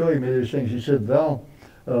done showing me these things, he said, Val,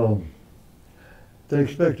 they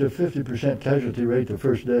expect a 50% casualty rate the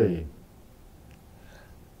first day.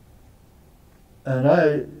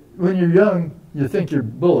 And when you're young, you think you're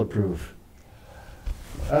bulletproof.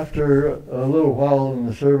 after a little while in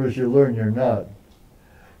the service, you learn you're not.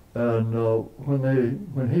 And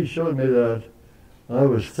when he showed me that, I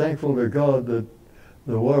was thankful to God that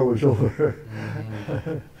the war was over.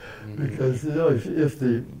 Because if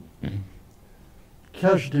the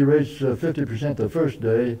casualty rate's 50% the first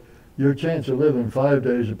day, your chance of living 5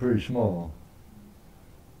 days is pretty small.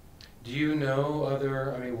 Do you know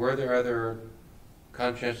were there other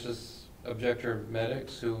conscientious objector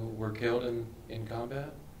medics who were killed in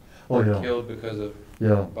combat? Oh, yeah. Killed because of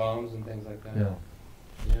Yeah. bombs and things like that? Yeah.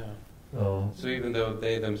 Yeah. So even though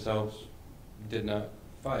they themselves did not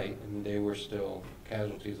fight, and they were still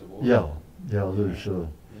casualties of war? Yeah. There's, in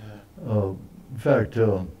fact,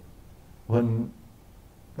 when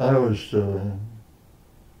I was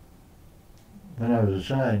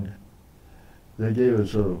assigned, they gave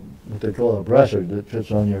us what they call a brassard that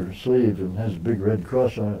fits on your sleeve and has a big red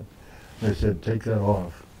cross on it. They said, take that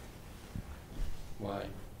off. Why?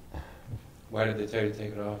 Why did they tell you to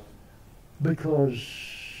take it off?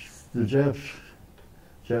 Because the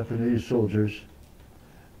Japanese soldiers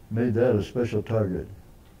made that a special target.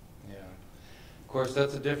 Yeah. Of course,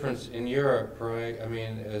 that's the difference in Europe, right? I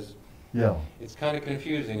mean, it's kind of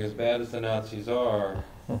confusing. As bad as the Nazis are,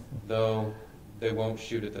 though, they won't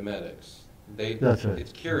shoot at the medics. That's right.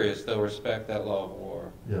 It's curious. They'll respect that law of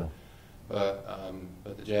war. Yeah. But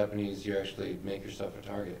the Japanese, you actually make yourself a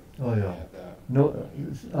target. Oh, yeah. Have that. No,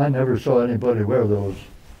 I never saw anybody wear those.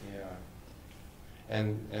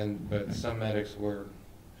 Yeah. But some medics were.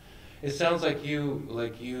 It sounds like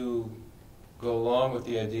you go along with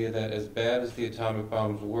the idea that as bad as the atomic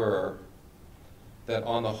bombs were, that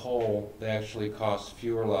on the whole they actually cost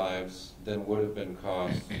fewer lives than would have been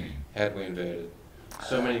cost had we invaded.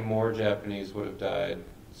 So many more Japanese would have died.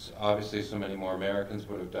 Obviously, so many more Americans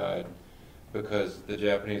would have died because the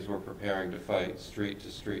Japanese were preparing to fight street to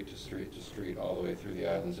street to street to street all the way through the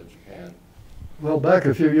islands of Japan. Well, back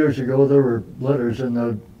a few years ago, there were letters in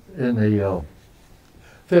the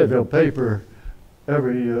Fayetteville paper on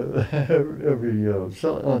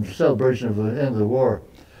the celebration of the end of the war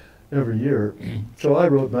every year. So I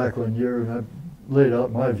wrote back one year and I laid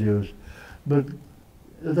out my views. But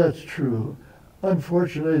that's true.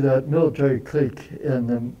 Unfortunately, that military clique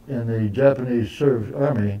in the Japanese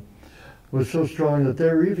army was so strong that they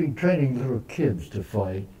were even training little kids to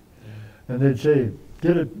fight. And they'd say,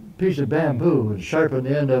 get a piece of bamboo and sharpen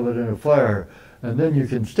the end of it in a fire, and then you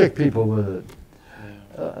can stick people with it.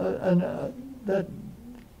 That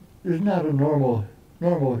is not a normal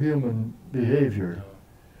human behavior.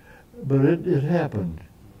 But it happened.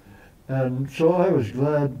 And so I was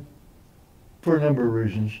glad for a number of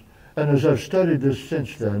reasons. And as I've studied this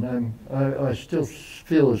since then, I still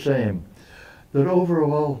feel the same, that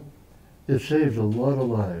overall it saved a lot of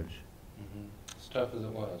lives. Mm-hmm. As tough as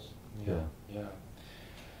it was. Yeah.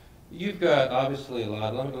 You've got obviously a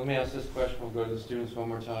lot. Let me ask this question. We'll go to the students one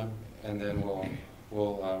more time, and then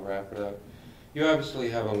we'll wrap it up. You obviously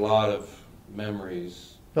have a lot of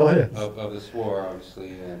memories Yes. of this war,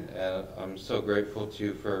 obviously, and I'm so grateful to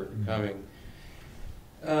you for coming.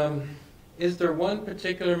 Is there one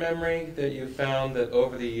particular memory that you found that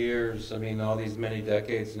over the years, all these many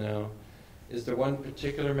decades now, is there one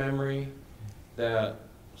particular memory that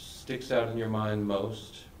sticks out in your mind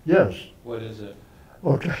most? Yes. What is it?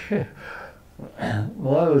 Okay.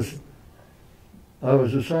 Well, I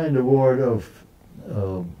was assigned a ward of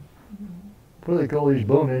what do they call these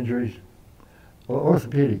bone injuries?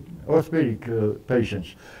 Orthopedic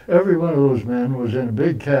patients. Every one of those men was in a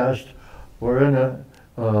big cast or in a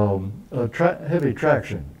heavy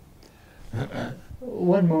traction.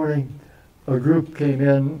 One morning, a group came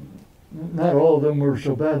in. Not all of them were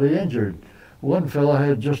so badly injured. One fellow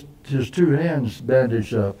had just his two hands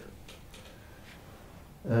bandaged up,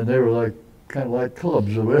 and they were kind of like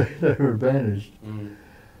clubs the way they were bandaged. Mm.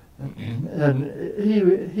 And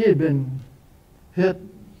he had been hit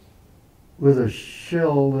with a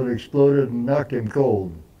shell that exploded and knocked him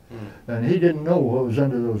cold. And he didn't know what was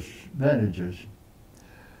under those bandages.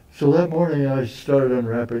 So that morning I started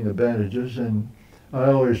unwrapping the bandages, and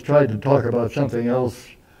I always tried to talk about something else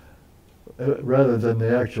rather than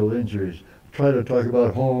the actual injuries. Try to talk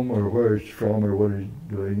about home or where he's from or what he's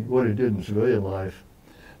doing, what he did in civilian life.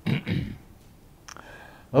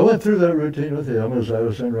 I went through that routine with him as I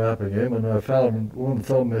was unwrapping him, and I found one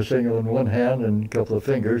thumb missing on one hand and a couple of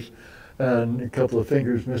fingers, and a couple of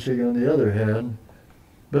fingers missing on the other hand.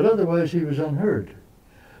 But otherwise, he was unhurt.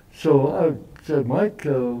 So I said, Mike,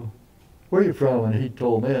 where are you from? And he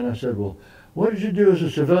told me, and I said, well, what did you do as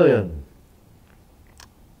a civilian?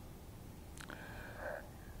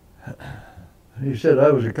 He said, I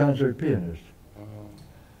was a concert pianist.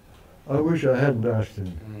 I wish I hadn't asked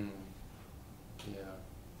him.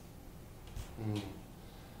 Yeah.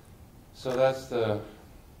 So that's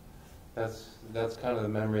kind of the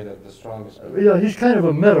memory that the strongest. Yeah, he's kind of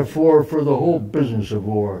a metaphor for the whole business of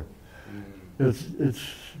war. It's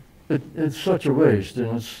such a waste,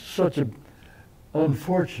 and it's such an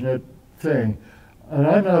unfortunate thing. And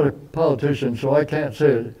I'm not a politician, so I can't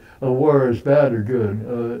say a war is bad or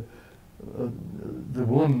good. The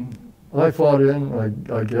one I fought in,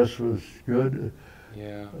 I guess, was good.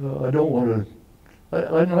 Yeah. I don't want to.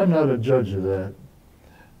 I'm not a judge of that.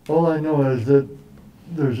 All I know is that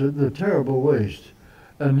there's the terrible waste,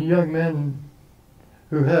 and young men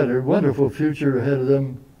who had a wonderful future ahead of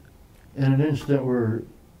them, in an instant were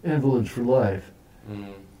invalids for life,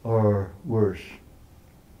 or worse.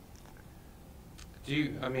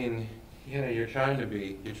 I mean, you're trying to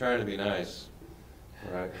be nice,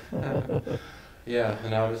 right? Yeah,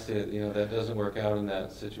 and obviously, that doesn't work out in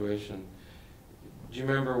that situation. Do you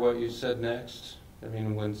remember what you said next? I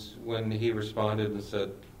mean, when he responded and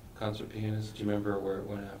said, "concert pianist," do you remember where it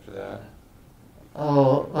went after that?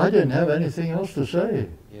 I didn't have anything else to say.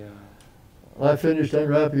 Yeah. I finished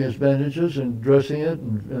unwrapping his bandages and dressing it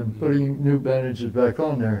and putting new bandages back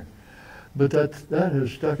on there. But that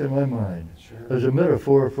has stuck in my mind as a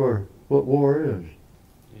metaphor for what war is.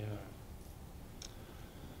 Yeah.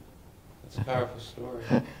 That's a powerful story.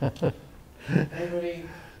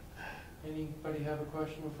 Anybody have a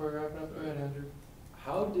question before we wrap it up? Go ahead, Andrew.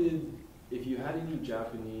 If you had any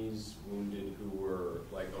Japanese wounded who were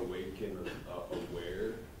like awakened or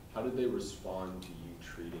aware, how did they respond to you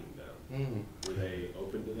treating them? Were they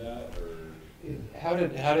open to that, or? How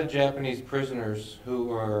did Japanese prisoners who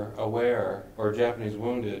were aware, or Japanese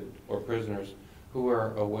wounded or prisoners who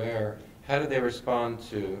were aware, how did they respond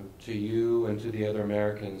to you and to the other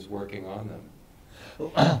Americans working on them?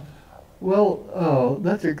 Well,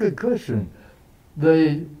 that's a good question.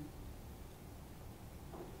 They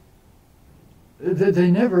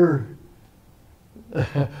never,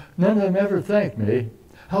 none of them ever thanked me.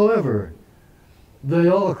 However, they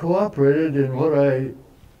all cooperated in what I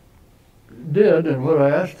did and what I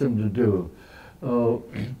asked them to do. I'll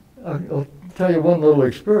tell you one little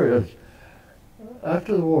experience.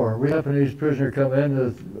 After the war, we had a Japanese prisoner come in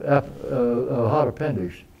with a hot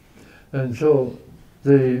appendix. And so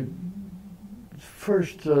the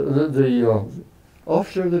first, the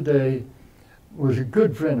officer of the day was a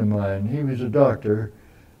good friend of mine. He was a doctor,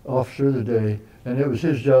 officer of the day, and it was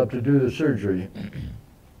his job to do the surgery.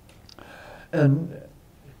 And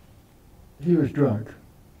he was drunk.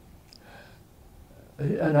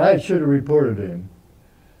 And I should have reported him,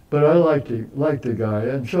 but I liked the guy,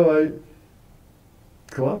 and so I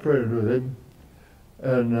cooperated with him,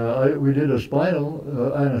 and we did a spinal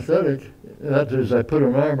anesthetic. That is, I put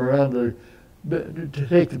an arm around to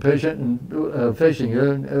take the patient and facing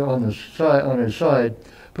him on his side,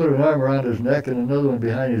 put an arm around his neck and another one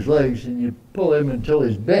behind his legs, and you pull him until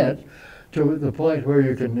he's bent to the point where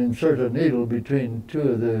you can insert a needle between two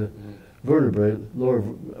of the vertebrae, lower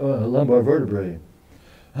lumbar vertebrae.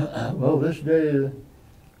 Well, this day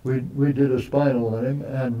we did a spinal on him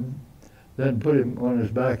and then put him on his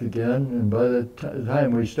back again, and by the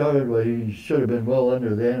time we started, well, he should have been well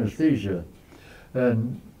under the anesthesia.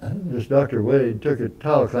 And this Dr. Wade took a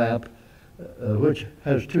towel clamp, which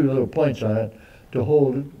has two little points on it, to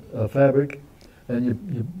hold a fabric, and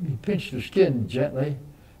you pinch the skin gently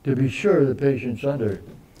to be sure the patient's under.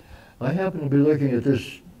 I happened to be looking at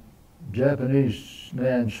this Japanese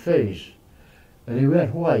man's face, and he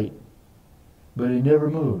went white, but he never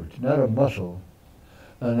moved, not a muscle.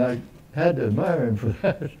 And I had to admire him for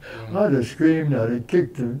that. I'd have screamed, I'd have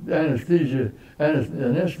kicked the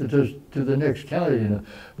anesthetist to the next county,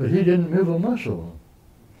 but he didn't move a muscle.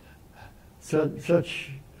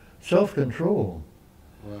 Such self-control.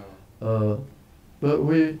 Wow. But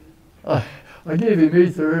I gave him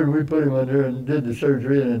ether, and we put him under and did the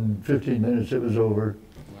surgery, and in 15 minutes it was over.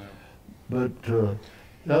 Wow. But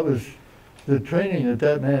that was, the training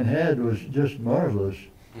that man had was just marvelous.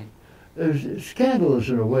 It was scandalous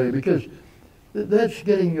in a way, because that's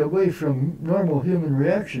getting away from normal human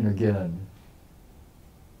reaction again.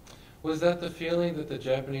 Was that the feeling that the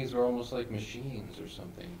Japanese were almost like machines or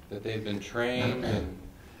something? That they'd been trained and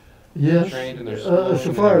trained in their schooling,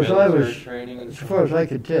 so far as I was, training and so far as I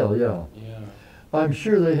could tell, yeah. Yeah. I'm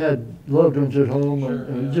sure they had loved ones at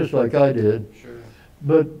home, just like I did. Sure.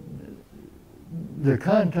 But the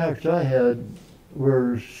contacts I had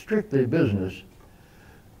were strictly business.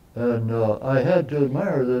 And I had to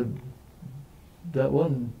admire that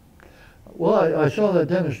one. Well, I saw that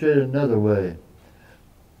demonstrated another way.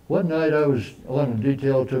 One night I was on a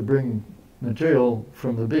detail to bring material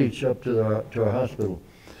from the beach up to our hospital.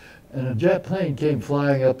 And a jet plane came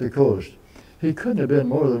flying up the coast. He couldn't have been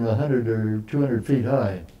more than 100 or 200 feet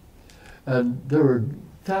high. And there were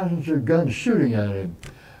thousands of guns shooting at him.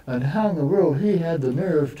 And how in the world he had the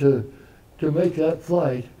nerve to make that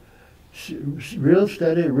flight real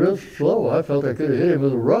steady, real slow. I felt I could have hit him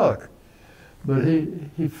with a rock. But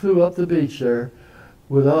he flew up the beach there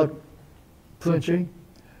without flinching.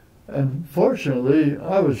 And fortunately,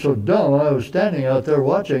 I was so dumb, I was standing out there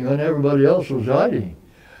watching when everybody else was hiding.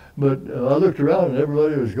 But I looked around and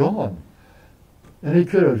everybody was gone. And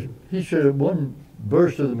he should have one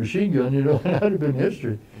burst of the machine gun, and that would have been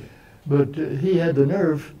history. But he had the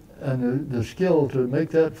nerve and the skill to make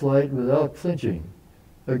that flight without flinching.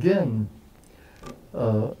 Again,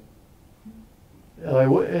 in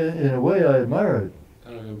a way, I admire it.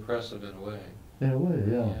 Kind of impressive in a way. In a way,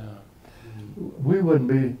 yeah. Yeah. We would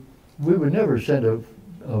never send a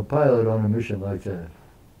pilot on a mission like that.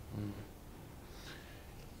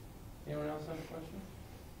 Anyone else have a question?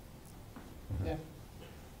 Yeah.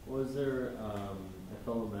 Was there a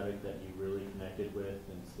fellow medic that you really connected with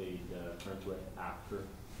and stayed friends with after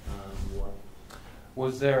the war?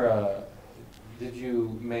 Was there did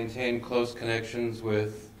you maintain close connections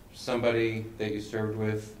with somebody that you served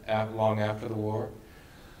with long after the war?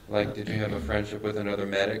 Like, did you have a friendship with another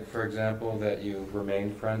medic, for example, that you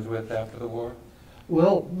remained friends with after the war?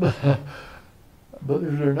 Well,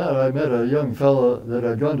 believe it or not, I met a young fellow that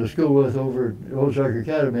I'd gone to school with over at Ozark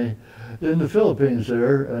Academy in the Philippines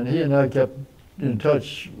there, and he and I kept in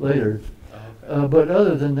touch later. Oh, okay. But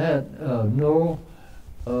other than that, no.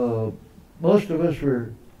 Most of us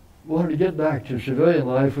wanted to get back to civilian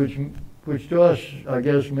life, which to us, I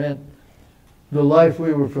guess, meant the life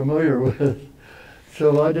we were familiar with.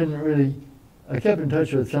 So I kept in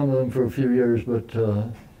touch with some of them for a few years, but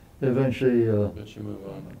eventually But you move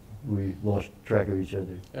on. we lost track of each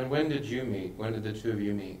other. And when did you meet? When did the two of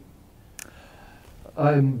you meet?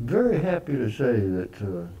 I'm very happy to say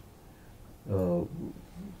that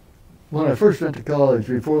when I first went to college,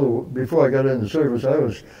 before I got in the service, I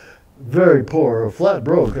was very poor, flat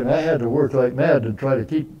broke, and I had to work like mad to try to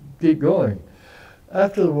keep going.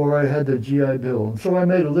 After the war, I had the GI Bill, and so I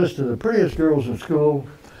made a list of the prettiest girls in school,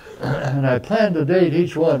 and I planned to date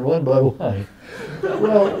each one by one.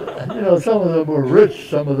 Well, some of them were rich,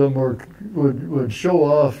 some of them would show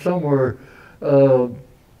off, some were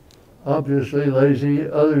obviously lazy,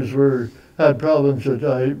 others had problems that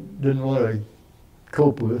I didn't want to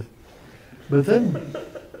cope with. But then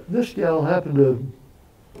this gal happened to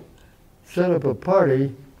set up a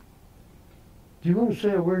party. Do you want to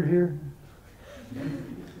say a word here?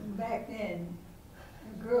 Back then,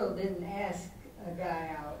 a girl didn't ask a guy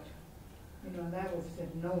out. That was a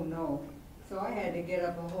no-no. So I had to get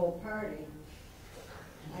up a whole party.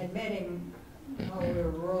 I met him while we were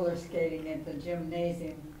roller skating at the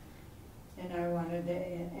gymnasium, and I wanted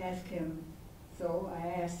to ask him. So I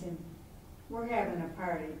asked him, "We're having a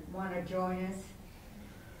party. Want to join us?"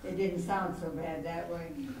 It didn't sound so bad that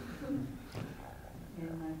way.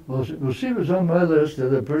 Well, she was on my list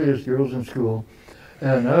of the prettiest girls in school,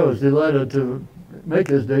 and I was delighted to make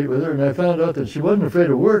this date with her, and I found out that she wasn't afraid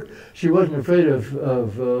of work. She wasn't afraid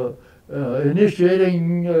of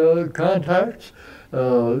initiating contacts.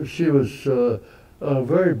 She was a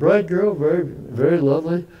very bright girl, very, very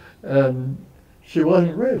lovely, and she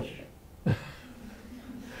wasn't rich. I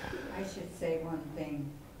should say one thing.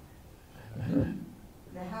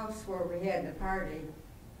 The house where we had the party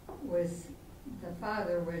the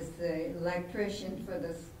father was the electrician for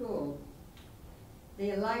the school.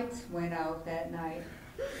 The lights went out that night.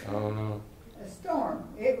 Oh, no. A storm.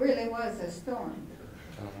 It really was a storm.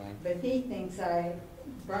 Uh-huh. But he thinks I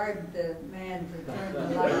bribed the man to turn the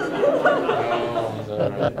lights on. Oh, is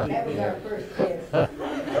that right? That was our first kiss.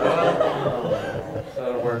 So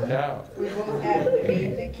it worked out. We both happened to be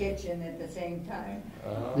in the kitchen at the same time.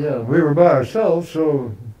 Oh. Yeah, we were by ourselves,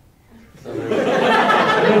 so So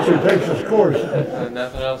there's nature takes its course.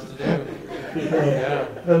 nothing else to do. Yeah.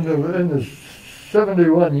 And in the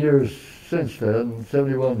 71 years since then,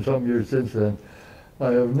 71 some years since then,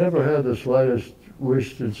 I have never had the slightest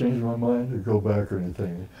wish to change my mind to go back or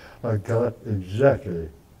anything. I got exactly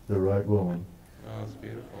the right woman. Oh, it's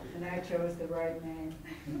beautiful. And I chose the right man.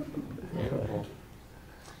 Beautiful.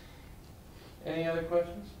 Any other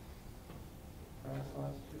questions?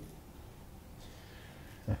 Last two.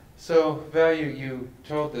 So, Val, you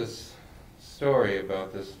told this story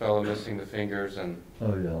about this fellow missing the fingers, and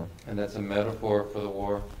Oh yeah. that's a metaphor for the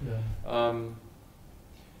war. Yeah.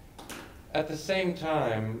 At the same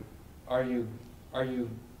time, are you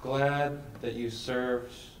glad that you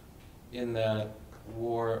served in that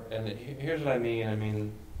war, and here's what I mean. I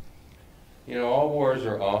mean, you know, all wars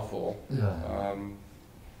are awful. Yeah.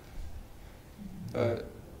 But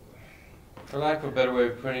for lack of a better way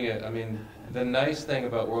of putting it, I mean, the nice thing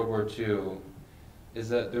about World War II is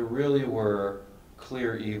that there really were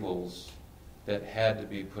clear evils that had to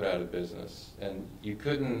be put out of business, and you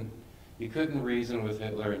couldn't reason with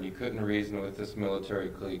Hitler, and you couldn't reason with this military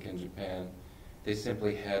clique in Japan. They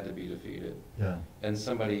simply had to be defeated, Yeah. and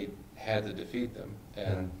somebody had to defeat them,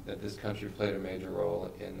 and that this country played a major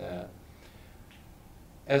role in that.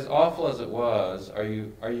 As awful as it was, are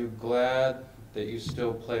you glad that you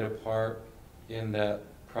still played a part in that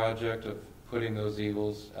project of putting those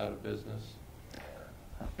evils out of business?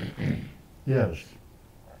 Yes.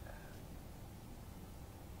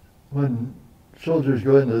 When soldiers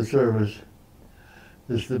go into the service,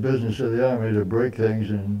 it's the business of the Army to break things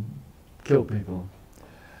and kill people.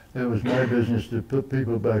 It was my business to put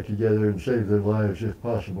people back together and save their lives if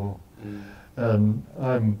possible. And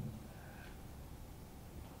I'm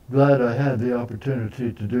glad I had the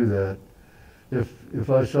opportunity to do that. If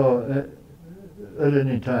I saw at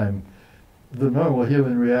any time, the normal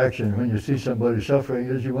human reaction when you see somebody suffering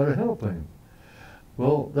is you want to help him.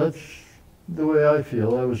 Well, that's the way I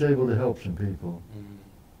feel. I was able to help some people.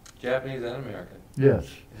 Japanese and American. Yes,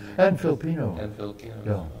 and Filipino. And Filipino.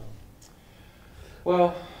 Yeah.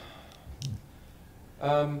 Well,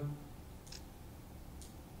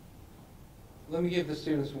 let me give the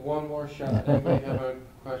students one more shot. Anybody have a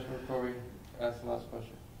question before we ask the last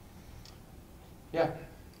question? Yeah.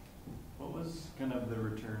 What was kind of the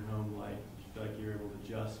return home like? Did you feel like you were able to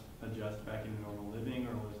adjust back into normal living,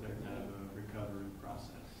 or was there kind of a recovery process?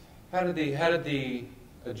 How did the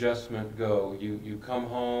adjustment go? You come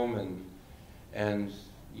home and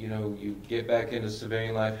you know you get back into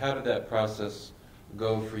civilian life. How did that process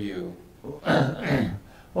go for you? Well,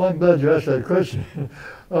 I'm glad you asked that question.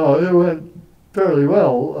 It went fairly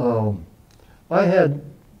well. I had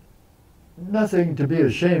nothing to be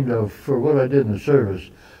ashamed of for what I did in the service.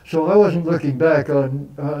 So I wasn't looking back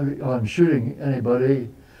on shooting anybody,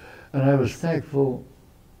 and I was thankful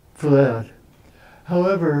for that.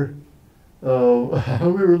 However, we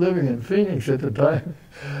were living in Phoenix at the time,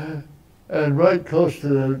 and right close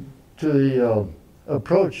to the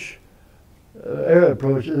approach, air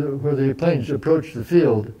approach, where the planes approached the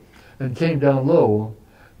field and came down low.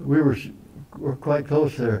 We were quite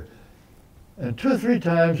close there. And 2 or 3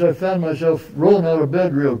 times I found myself rolling out of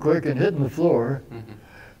bed real quick and hitting the floor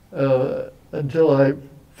until I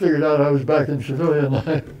figured out I was back in civilian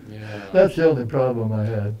life. Yeah. That's the only problem I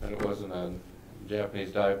had. And it wasn't a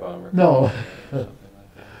Japanese dive bomber. No. Something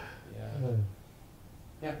like that. Yeah.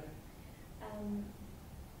 Yeah. I'm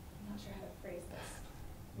not sure how to phrase this.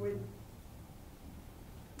 Were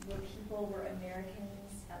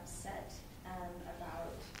Americans upset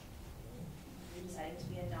about you deciding to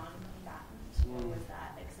be a non-combatant, or was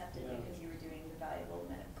that accepted because you were doing the valuable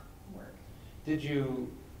medical work?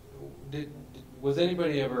 Was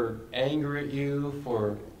anybody ever angry at you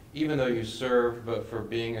for, even though you served, but for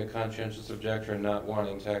being a conscientious objector and not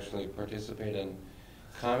wanting to actually participate in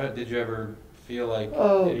combat? Did you ever feel like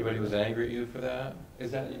anybody was angry at you for that?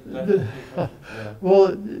 Is that yeah.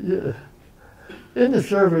 Well, in the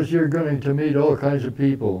service, you're going to meet all kinds of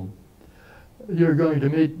people. You're going to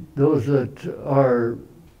meet those that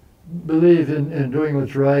believe in doing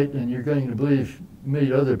what's right, and you're going to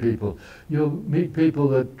meet other people. You'll meet people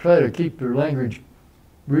that try to keep their language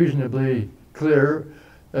reasonably clear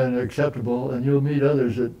and acceptable, and you'll meet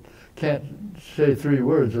others that can't say 3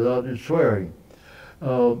 words without swearing.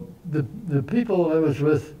 The people I was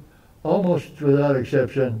with, almost without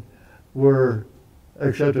exception,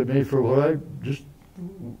 accepted me for what I just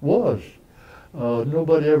was.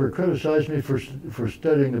 Nobody ever criticized me for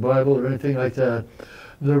studying the Bible or anything like that.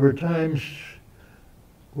 There were times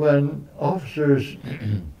when officers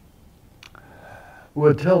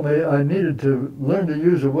would tell me I needed to learn to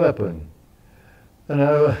use a weapon. And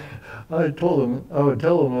I would tell them I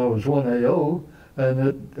was 1AO, and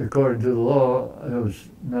that according to the law, it was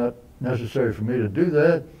not necessary for me to do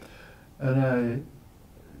that. And I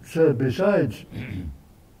said, besides,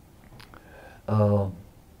 at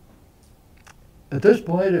this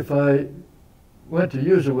point, if I went to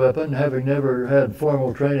use a weapon, having never had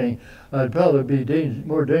formal training, I'd probably be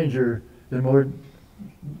more dangerous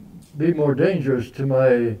to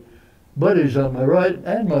my buddies on my right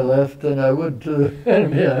and my left than I would to the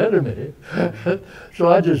enemy ahead of me.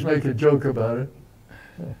 So I just make a joke about it.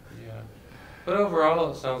 Yeah. But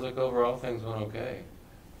overall, it sounds like overall things went okay.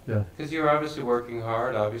 Yeah. Because you were obviously working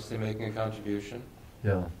hard, obviously making a contribution.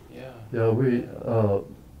 Yeah. Yeah. Yeah,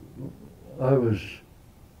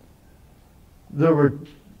 there were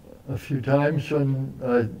a few times when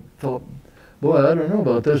I thought, boy, I don't know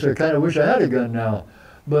about this. I kind of wish I had a gun now.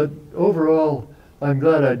 But overall, I'm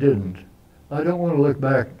glad I didn't. I don't want to look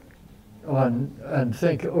back on and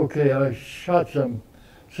think, okay, I shot some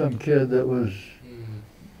kid that was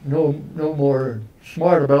no more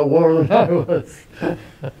smart about war than I was.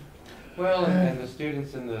 Well, and the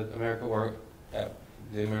students in the America at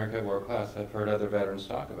War class, I've heard other veterans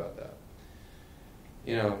talk about that.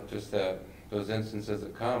 You know, just those instances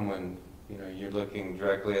that come when, you know, you're looking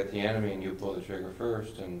directly at the enemy and you pull the trigger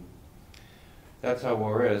first, and that's how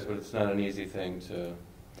war is, but it's not an easy thing to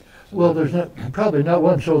well, there's probably not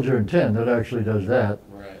one soldier in 10 that actually does that.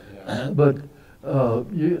 Right, yeah. But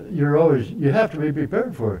you have to be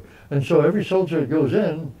prepared for it. And so every soldier that goes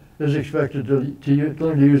in is expected to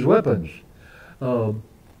learn to use weapons.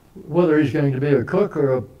 Whether he's going to be a cook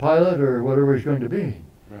or a pilot or whatever he's going to be.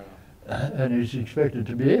 Right. And he's expected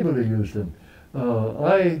to be able to use them.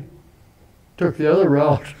 I took the other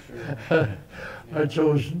route. Sure. I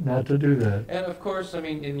chose not to do that. And of course, I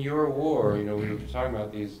mean, in your war, you know, we were talking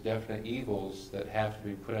about these definite evils that have to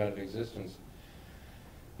be put out of existence.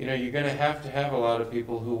 You know, you're going to have a lot of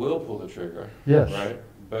people who will pull the trigger. Yes. Right?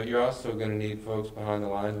 But you're also going to need folks behind the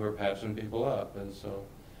line who are patching people up, and so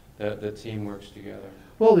the team works together.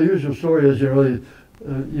 Well, the usual story is, you know,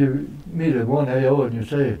 you meet at 1 AO and you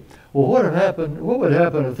say, well, what would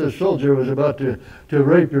happen if this soldier was about to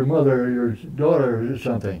rape your mother or your daughter or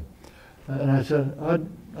something? And I said,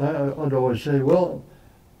 I'd always say, well,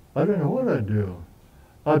 I don't know what I'd do.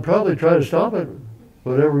 I'd probably try to stop it,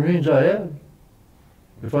 whatever means I had.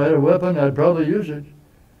 If I had a weapon, I'd probably use it.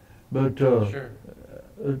 But Sure.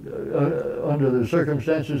 Under the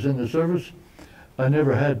circumstances in the service, I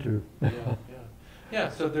never had to. Yeah,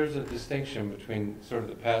 so there's a distinction between sort of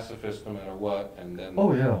the pacifist no matter what, and then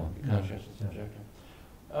Oh, yeah. the conscientious objector.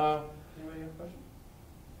 Anybody have a question?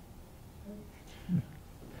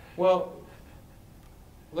 Well,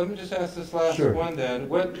 let me just ask this last Sure. one then.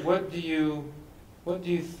 What do you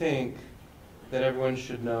think that everyone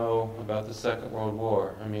should know about the Second World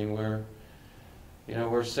War? I mean, we're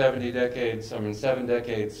 7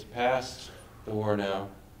 decades past the war now,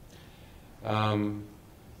 and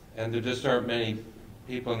there just aren't many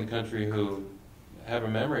people in the country who have a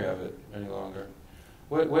memory of it any longer.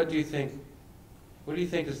 What do you think? What do you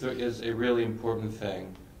think is a really important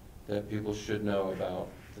thing that people should know about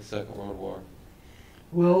the Second World War?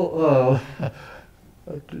 Well,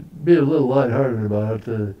 to be a little lighthearted about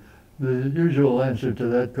it, the usual answer to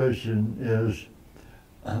that question is,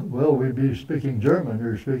 well, we'd be speaking German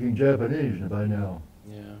or speaking Japanese by now.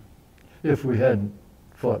 Yeah. If we hadn't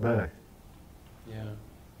fought back. Yeah.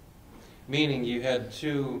 Meaning you had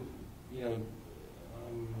two,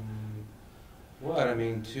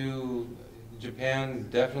 Japan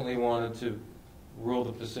definitely wanted to rule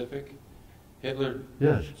the Pacific. Hitler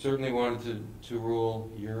Yes. certainly wanted to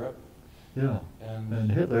rule Europe. Yeah.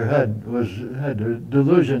 And Hitler had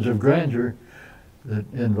delusions of grandeur that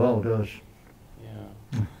involved us.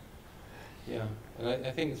 yeah. Yeah. And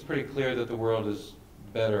I think it's pretty clear that the world is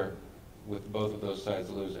better with both of those sides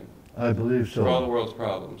losing. I believe so. For all the world's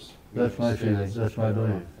problems. That's my feeling. That's my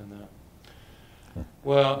belief.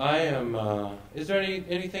 Well, I am. Is there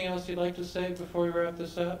anything else you'd like to say before we wrap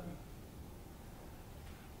this up?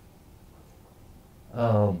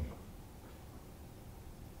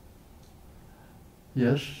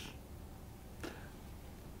 Yes.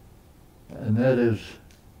 And that is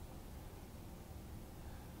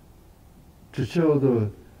to show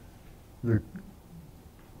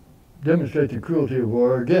demonstrate the cruelty of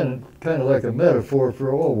war. Again, kind of like a metaphor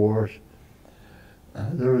for all wars.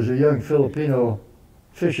 There was a young Filipino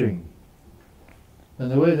fishing, and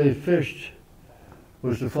the way they fished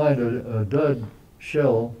was to find a dud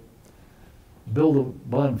shell, build a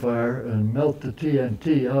bonfire, and melt the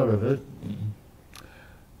TNT out of it,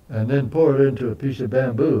 and then pour it into a piece of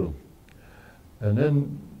bamboo. And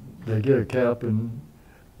then they get a cap and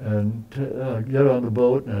get on the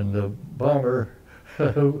boat, and the bomber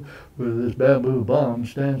with his bamboo bomb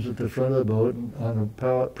stands at the front of the boat and on the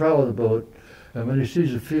prow of the boat. And when he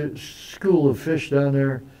sees a school of fish down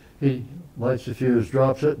there, he lights the fuse,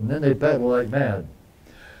 drops it, and then they paddle like mad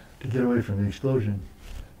to get away from the explosion.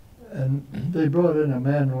 And they brought in a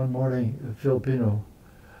man one morning, a Filipino,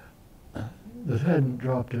 that hadn't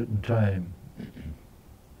dropped it in time.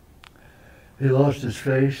 He lost his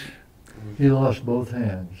face, he lost both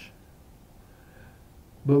hands,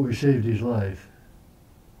 but we saved his life.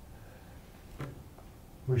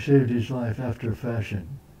 We saved his life after a fashion.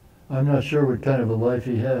 I'm not sure what kind of a life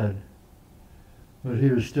he had, but he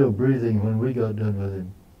was still breathing when we got done with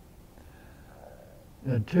him.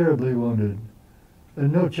 And terribly wounded.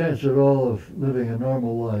 and no chance at all of living a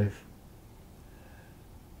normal life.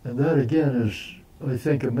 And that again is, I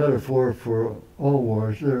think, a metaphor for all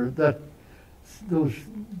wars. Those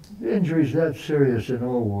injuries that serious in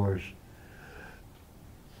all wars.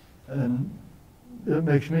 And it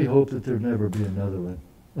makes me hope that there'll never be another one.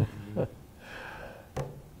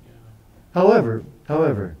 However,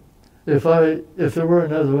 if there were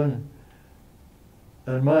another one,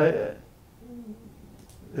 and my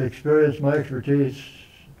experience, my expertise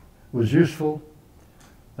was useful,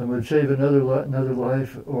 and would save another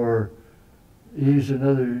life or ease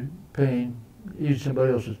another pain, ease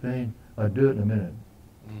somebody else's pain, I'd do it in a minute.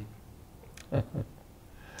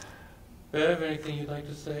 Bev, anything you'd like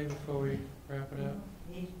to say before we wrap it up?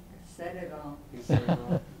 He said it all. You said it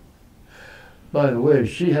all. By the way,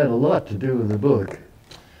 she had a lot to do with the book.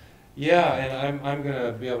 Yeah, and I'm going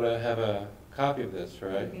to be able to have a copy of this,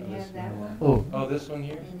 right? You can have that one. Oh, this one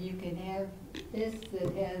here? And you can have this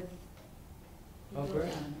that has. Oh, the book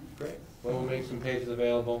great. on it. Great. Well, we'll make some pages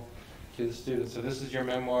available to the students. So this is your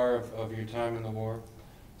memoir of your time in the war.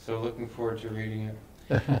 So looking forward to reading it.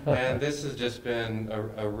 And this has just been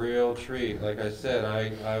a real treat. Like I said,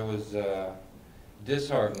 I was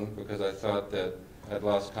disheartened because I thought that I'd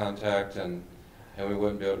lost contact and we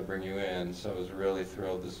wouldn't be able to bring you in. So I was really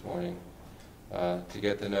thrilled this morning to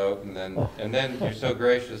get the note. And then you're so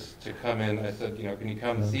gracious to come in. I said, can you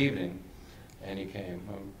come this evening? And you came.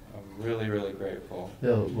 I'm really, really grateful.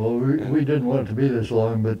 Yeah, well, we didn't want it to be this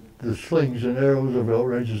long, but the slings and arrows of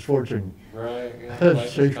outrageous fortune. Right. Yeah, That's life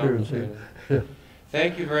is Shakespeare's. complicated. Yeah.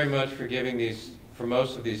 Thank you very much for giving for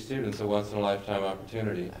most of these students, a once-in-a-lifetime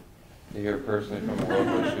opportunity to hear personally from a World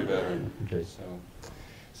War II veteran. Okay.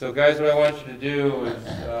 So guys, what I want you to do is,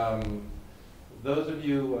 those of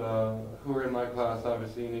you who are in my class,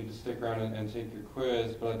 obviously you need to stick around and take your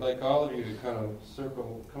quiz, but I'd like all of you to kind of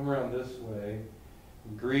come around this way,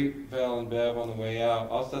 greet Val and Bev on the way out.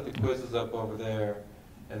 I'll set the quizzes up over there,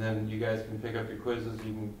 and then you guys can pick up your quizzes.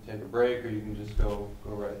 You can take a break, or you can just go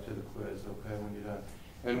right to the quiz, okay, when you're done.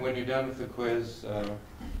 And when you're done with the quiz,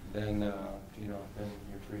 then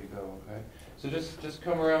you're free to go, okay? So just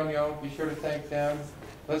come around, y'all. Be sure to thank them.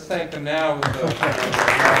 Let's thank them now with the